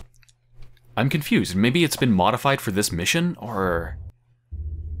here! I'm confused. Maybe it's been modified for this mission, or...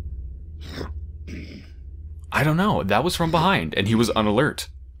 I don't know. That was from behind, and he was unalert.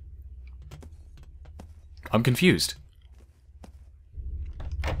 I'm confused.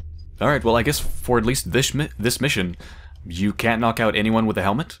 Alright, well I guess for at least this mission, you can't knock out anyone with a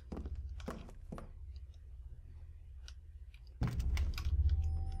helmet?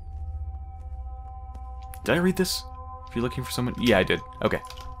 Did I read this? If you're looking for someone... Yeah, I did. Okay.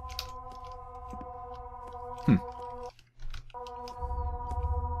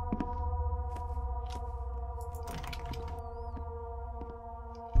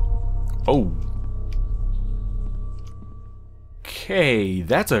 Oh. Okay,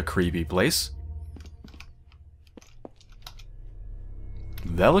 that's a creepy place.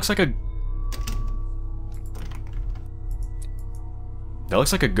 That looks like a... That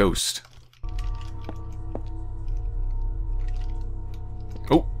looks like a ghost.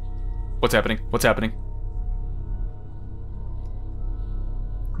 Oh! What's happening? What's happening?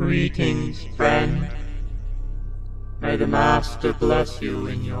 Greetings, friend. May the Master bless you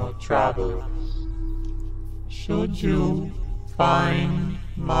in your travels. Should you find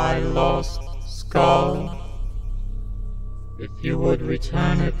my lost skull, if you would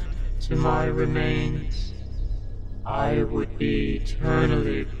return it to my remains, I would be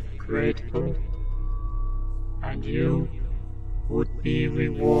eternally grateful, and you would be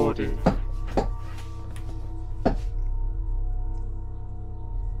rewarded.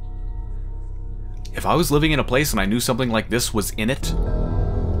 If I was living in a place and I knew something like this was in it,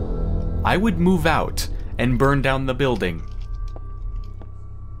 I would move out and burn down the building.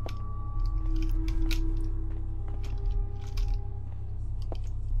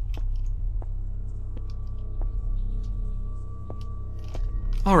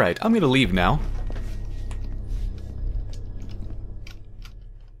 Alright, I'm gonna leave now.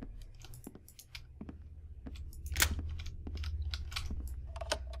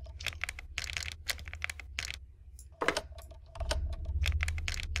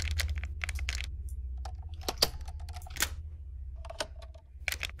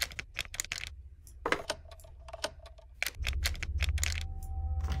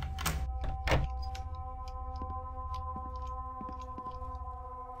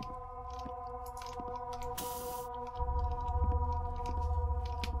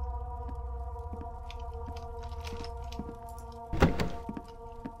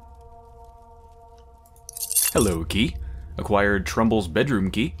 Hello, key. Acquired Trumbull's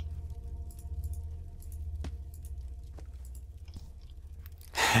bedroom key.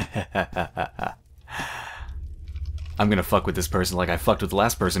 I'm gonna fuck with this person like I fucked with the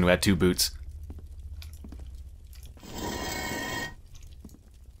last person who had 2 boots.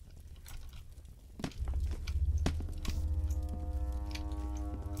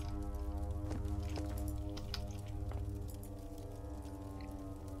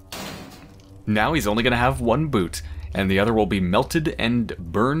 Now he's only going to have 1 boot, and the other will be melted and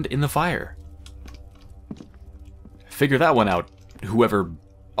burned in the fire. Figure that one out, whoever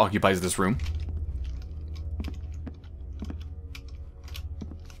occupies this room.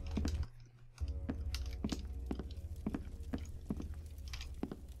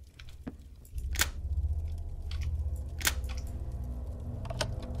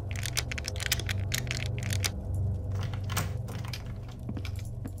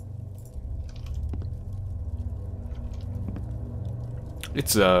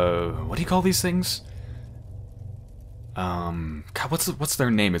 It's, what do you call these things? God, what's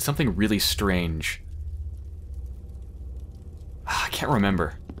their name? It's something really strange. I can't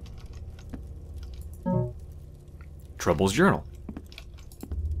remember. Trumble's journal.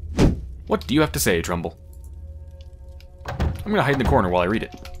 What do you have to say, Trumbull? I'm gonna hide in the corner while I read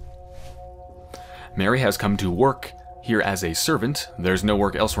it. Mary has come to work here as a servant. There's no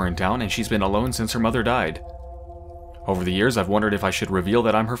work elsewhere in town, and she's been alone since her mother died. Over the years, I've wondered if I should reveal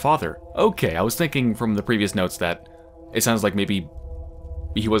that I'm her father. Okay, I was thinking from the previous notes that it sounds like maybe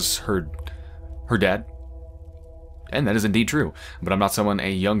he was her dad. And that is indeed true, but I'm not someone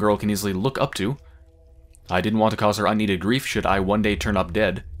a young girl can easily look up to. I didn't want to cause her unneeded grief should I one day turn up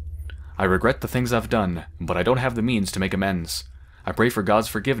dead. I regret the things I've done, but I don't have the means to make amends. I pray for God's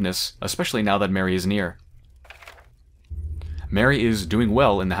forgiveness, especially now that Mary is near. Mary is doing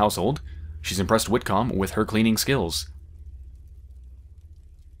well in the household. She's impressed Whitcomb with her cleaning skills.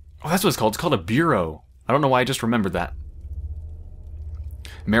 Oh, that's what it's called. It's called a bureau. I don't know why I just remembered that.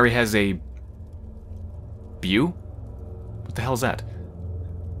 Mary has a... Beau? What the hell is that?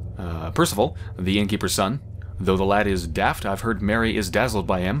 Percival, the innkeeper's son. Though the lad is daft, I've heard Mary is dazzled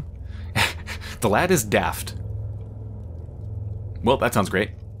by him. The lad is daft. Well, that sounds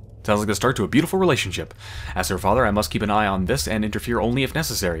great. Sounds like the start to a beautiful relationship. As her father, I must keep an eye on this and interfere only if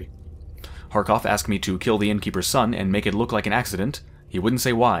necessary. Harkoff asked me to kill the innkeeper's son and make it look like an accident. He wouldn't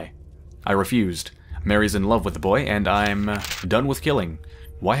say why. I refused. Mary's in love with the boy, and I'm done with killing.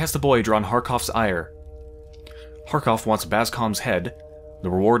 Why has the boy drawn Harkoff's ire? Harkoff wants Bascom's head.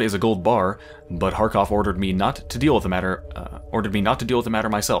 The reward is a gold bar, but Harkoff ordered me not to deal with the matter.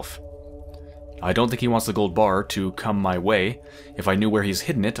 Myself. I don't think he wants the gold bar to come my way. If I knew where he's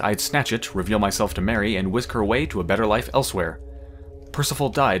hidden it, I'd snatch it, reveal myself to Mary, and whisk her away to a better life elsewhere. Percival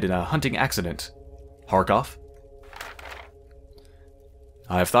died in a hunting accident. Harkoff?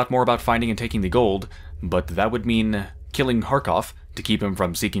 I have thought more about finding and taking the gold, but that would mean killing Harkoff to keep him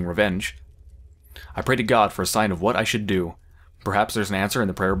from seeking revenge. I pray to God for a sign of what I should do. Perhaps there's an answer in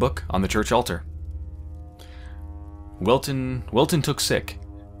the prayer book on the church altar. Wilton took sick.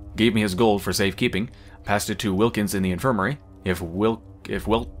 Gave me his gold for safekeeping, passed it to Wilkins in the infirmary. If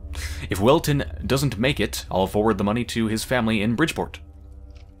Wilton doesn't make it, I'll forward the money to his family in Bridgeport.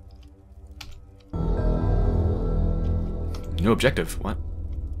 New objective. What?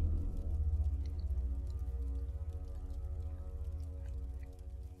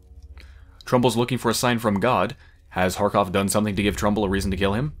 Trumbull's looking for a sign from God. Has Harkoff done something to give Trumbull a reason to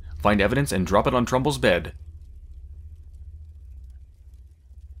kill him? Find evidence and drop it on Trumbull's bed.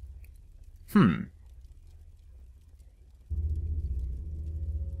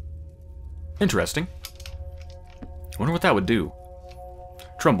 Interesting. Wonder what that would do.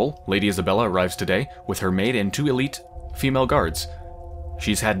 Trumbull, Lady Isabella, arrives today with her maid and 2 elite female guards.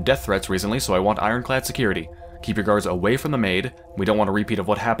 She's had death threats recently, so I want ironclad security. Keep your guards away from the maid. We don't want a repeat of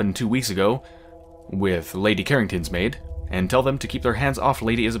what happened 2 weeks ago with Lady Carrington's maid. And tell them to keep their hands off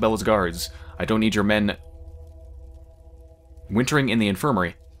Lady Isabella's guards. I don't need your men wintering in the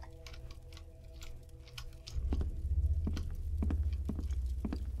infirmary.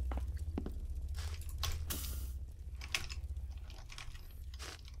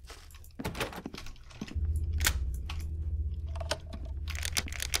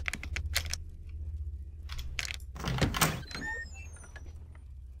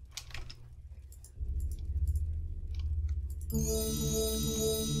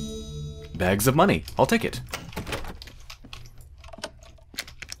 Bags of money. I'll take it.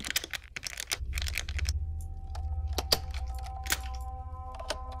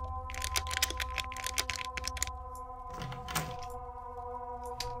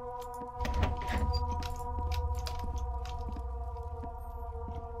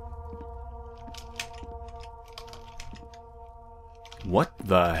 What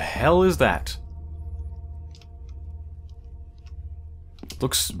the hell is that?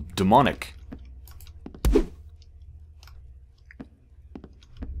 Looks demonic.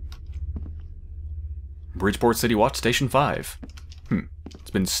 Bridgeport City Watch, Station 5.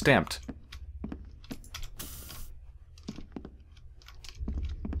 It's been stamped.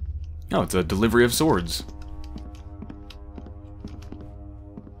 Oh, it's a delivery of swords.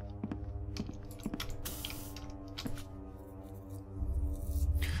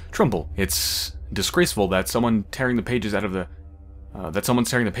 Trumbull, it's disgraceful that someone's tearing the pages out of the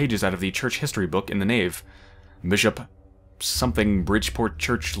church history book in the nave. Bishop something Bridgeport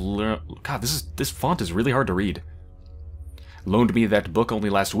Church. God, this font is really hard to read. Loaned me that book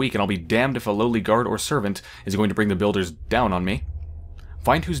only last week, and I'll be damned if a lowly guard or servant is going to bring the builders down on me.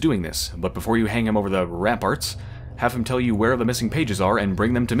 Find who's doing this, but before you hang him over the ramparts, have him tell you where the missing pages are and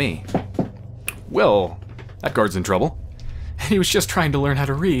bring them to me. Well, that guard's in trouble. And he was just trying to learn how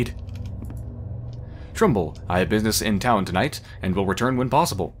to read. Trumbull, I have business in town tonight, and will return when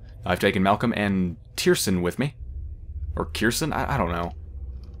possible. I've taken Malcolm and Tierson with me. Or Kierson? I don't know.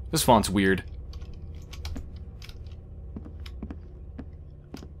 This font's weird.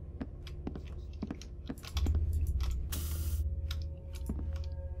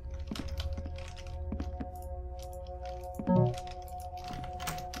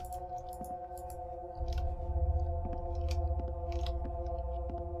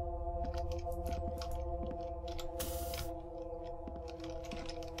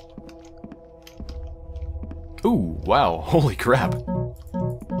 Ooh, wow, holy crap.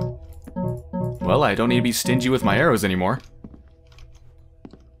 Well, I don't need to be stingy with my arrows anymore.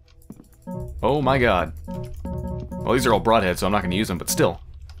 Oh my god. Well, these are all broadheads, so I'm not going to use them, but still.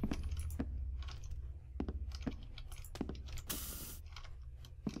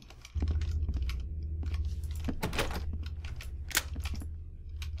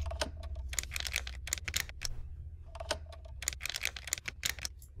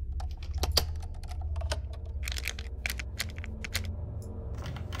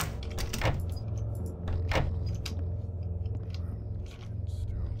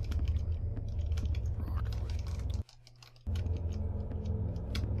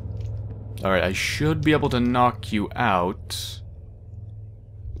 Alright, I should be able to knock you out.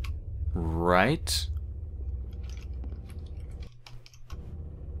 Right?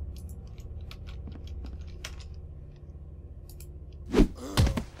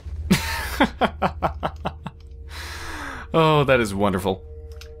 Oh, that is wonderful.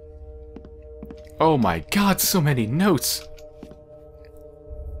 Oh my god, so many notes!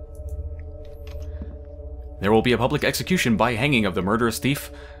 There will be a public execution by hanging of the murderous thief,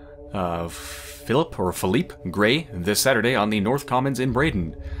 Philippe Gray this Saturday on the North Commons in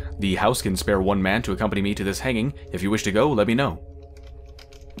Braden. The house can spare one man to accompany me to this hanging. If you wish to go, let me know.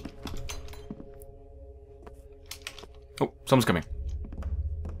 Oh, someone's coming.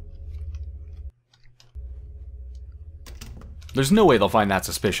 There's no way they'll find that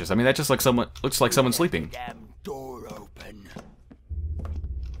suspicious. I mean, that just looks like someone sleeping. Damn door open.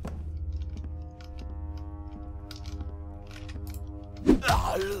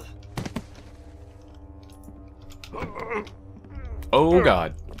 Oh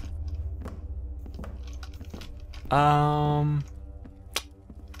god.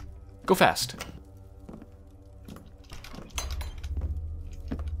 Go fast.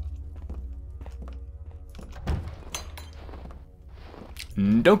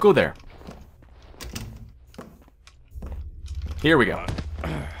 Don't go there. Here we go.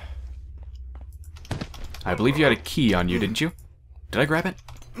 I believe you had a key on you, didn't you? Did I grab it?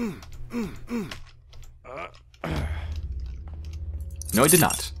 No, I did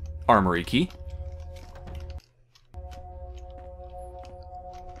not. Armory key.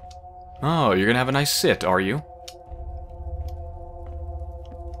 Oh, you're gonna have a nice sit, are you?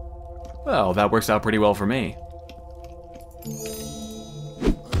 Well, that works out pretty well for me.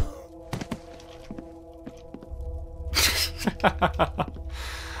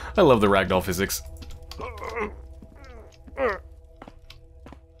 I love the ragdoll physics.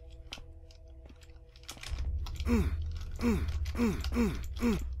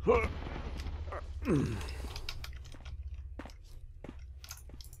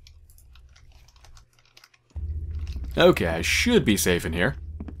 Okay, I should be safe in here.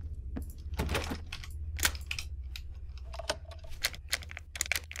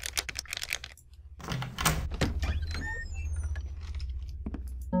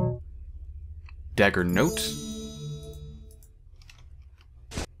 Dagger note.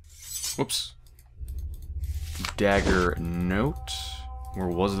 Whoops. Dagger note. Where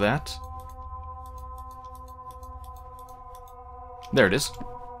was that? There it is.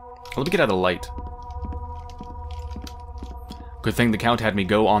 Let me get out of the light. Good thing the Count had me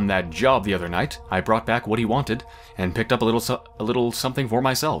go on that job the other night. I brought back what he wanted, and picked up a little something for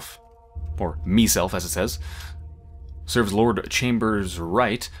myself. Or me-self, as it says. Serves Lord Chambers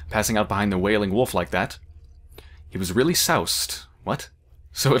right, passing out behind the wailing wolf like that. He was really soused. What?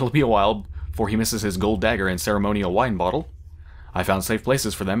 So it'll be a while before he misses his gold dagger and ceremonial wine bottle. I found safe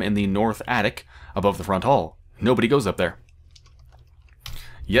places for them in the north attic, above the front hall. Nobody goes up there.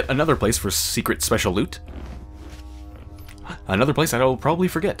 Yet another place for secret special loot. Another place I'll probably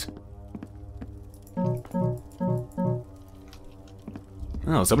forget.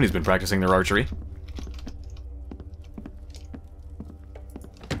 Oh, somebody's been practicing their archery.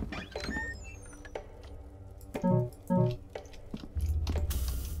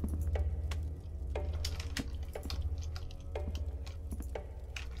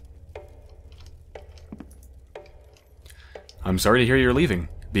 I'm sorry to hear you're leaving.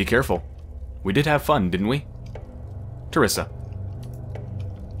 Be careful. We did have fun, didn't we? Teresa.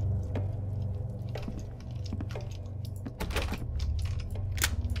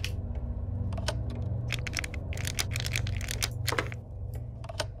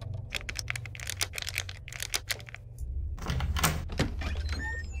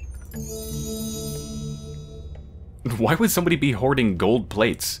 Why would somebody be hoarding gold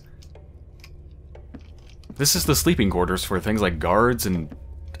plates? This is the sleeping quarters for things like guards and,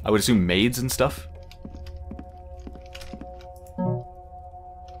 I would assume, maids and stuff.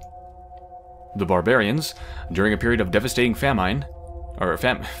 The barbarians, during a period of devastating famine, a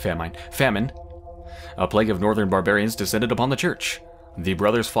plague of northern barbarians descended upon the church. The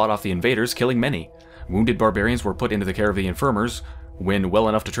brothers fought off the invaders, killing many. Wounded barbarians were put into the care of the infirmers. When well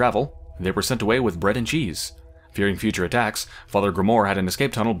enough to travel, they were sent away with bread and cheese. Fearing future attacks, Father Grimoire had an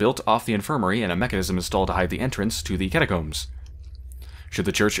escape tunnel built off the infirmary and a mechanism installed to hide the entrance to the catacombs. Should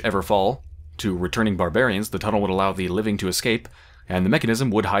the church ever fall to returning barbarians, the tunnel would allow the living to escape, and the mechanism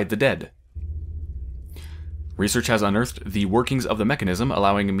would hide the dead. Research has unearthed the workings of the mechanism,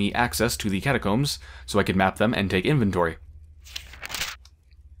 allowing me access to the catacombs so I could map them and take inventory.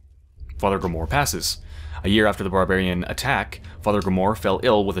 Father Grimoire passes. A year after the barbarian attack, Father Grimoire fell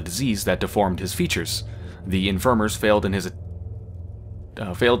ill with a disease that deformed his features. The infirmers failed in his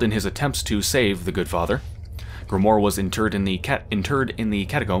attempts to save the good father. Grimoire was interred in the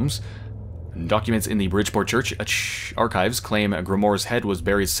catacombs. Documents in the Bridgeport Church archives claim Grimoire's head was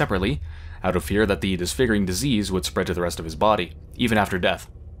buried separately, out of fear that the disfiguring disease would spread to the rest of his body, even after death.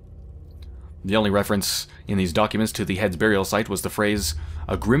 The only reference in these documents to the head's burial site was the phrase,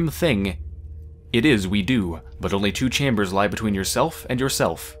 "A grim thing it is we do, but only 2 chambers lie between yourself and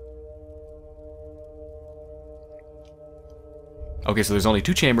yourself." Okay, so there's only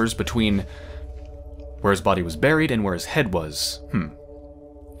 2 chambers between where his body was buried and where his head was.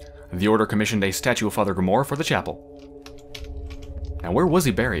 The Order commissioned a statue of Father Grimoire for the chapel. Now, where was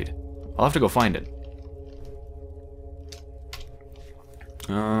he buried? I'll have to go find it.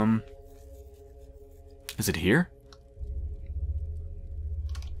 Is it here?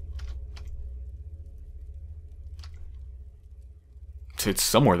 It's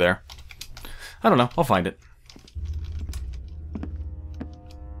somewhere there. I don't know, I'll find it.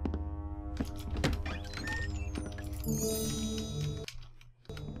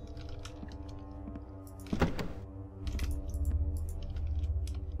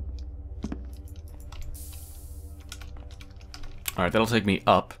 Alright, that'll take me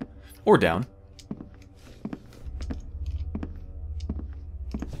up. Or down.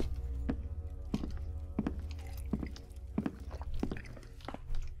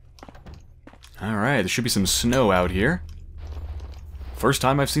 Alright, there should be some snow out here. First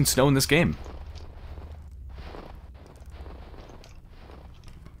time I've seen snow in this game.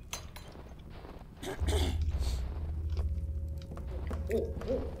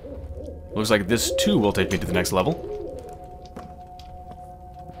 Looks like this too will take me to the next level.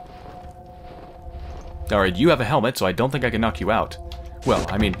 Alright, you have a helmet, so I don't think I can knock you out. Well,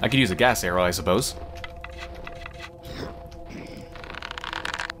 I mean, I could use a gas arrow, I suppose.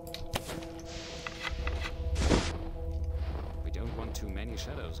 We don't want too many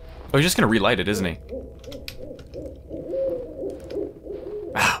shadows. Oh, he's just gonna relight it, isn't he?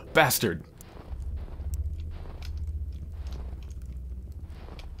 Ah, bastard!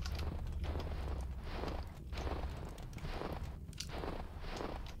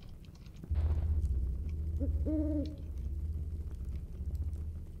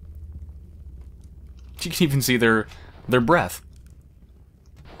 You can even see their breath.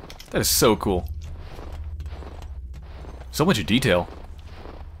 That is so cool. So much detail.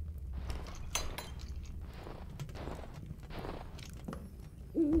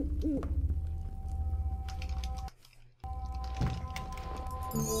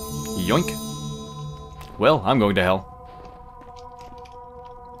 Yoink. Well, I'm going to hell.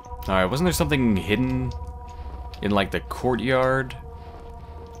 Alright, wasn't there something hidden in, like, the courtyard?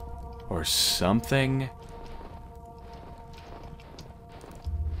 Or something?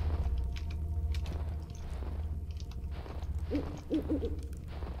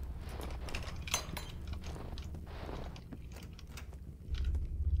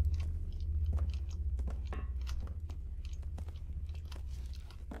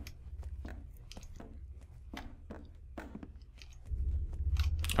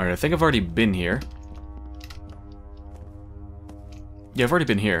 Alright, I think I've already been here. Yeah, I've already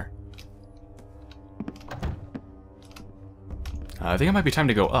been here. I think it might be time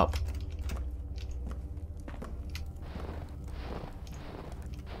to go up.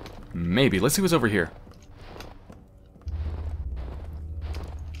 Maybe. Let's see what's over here.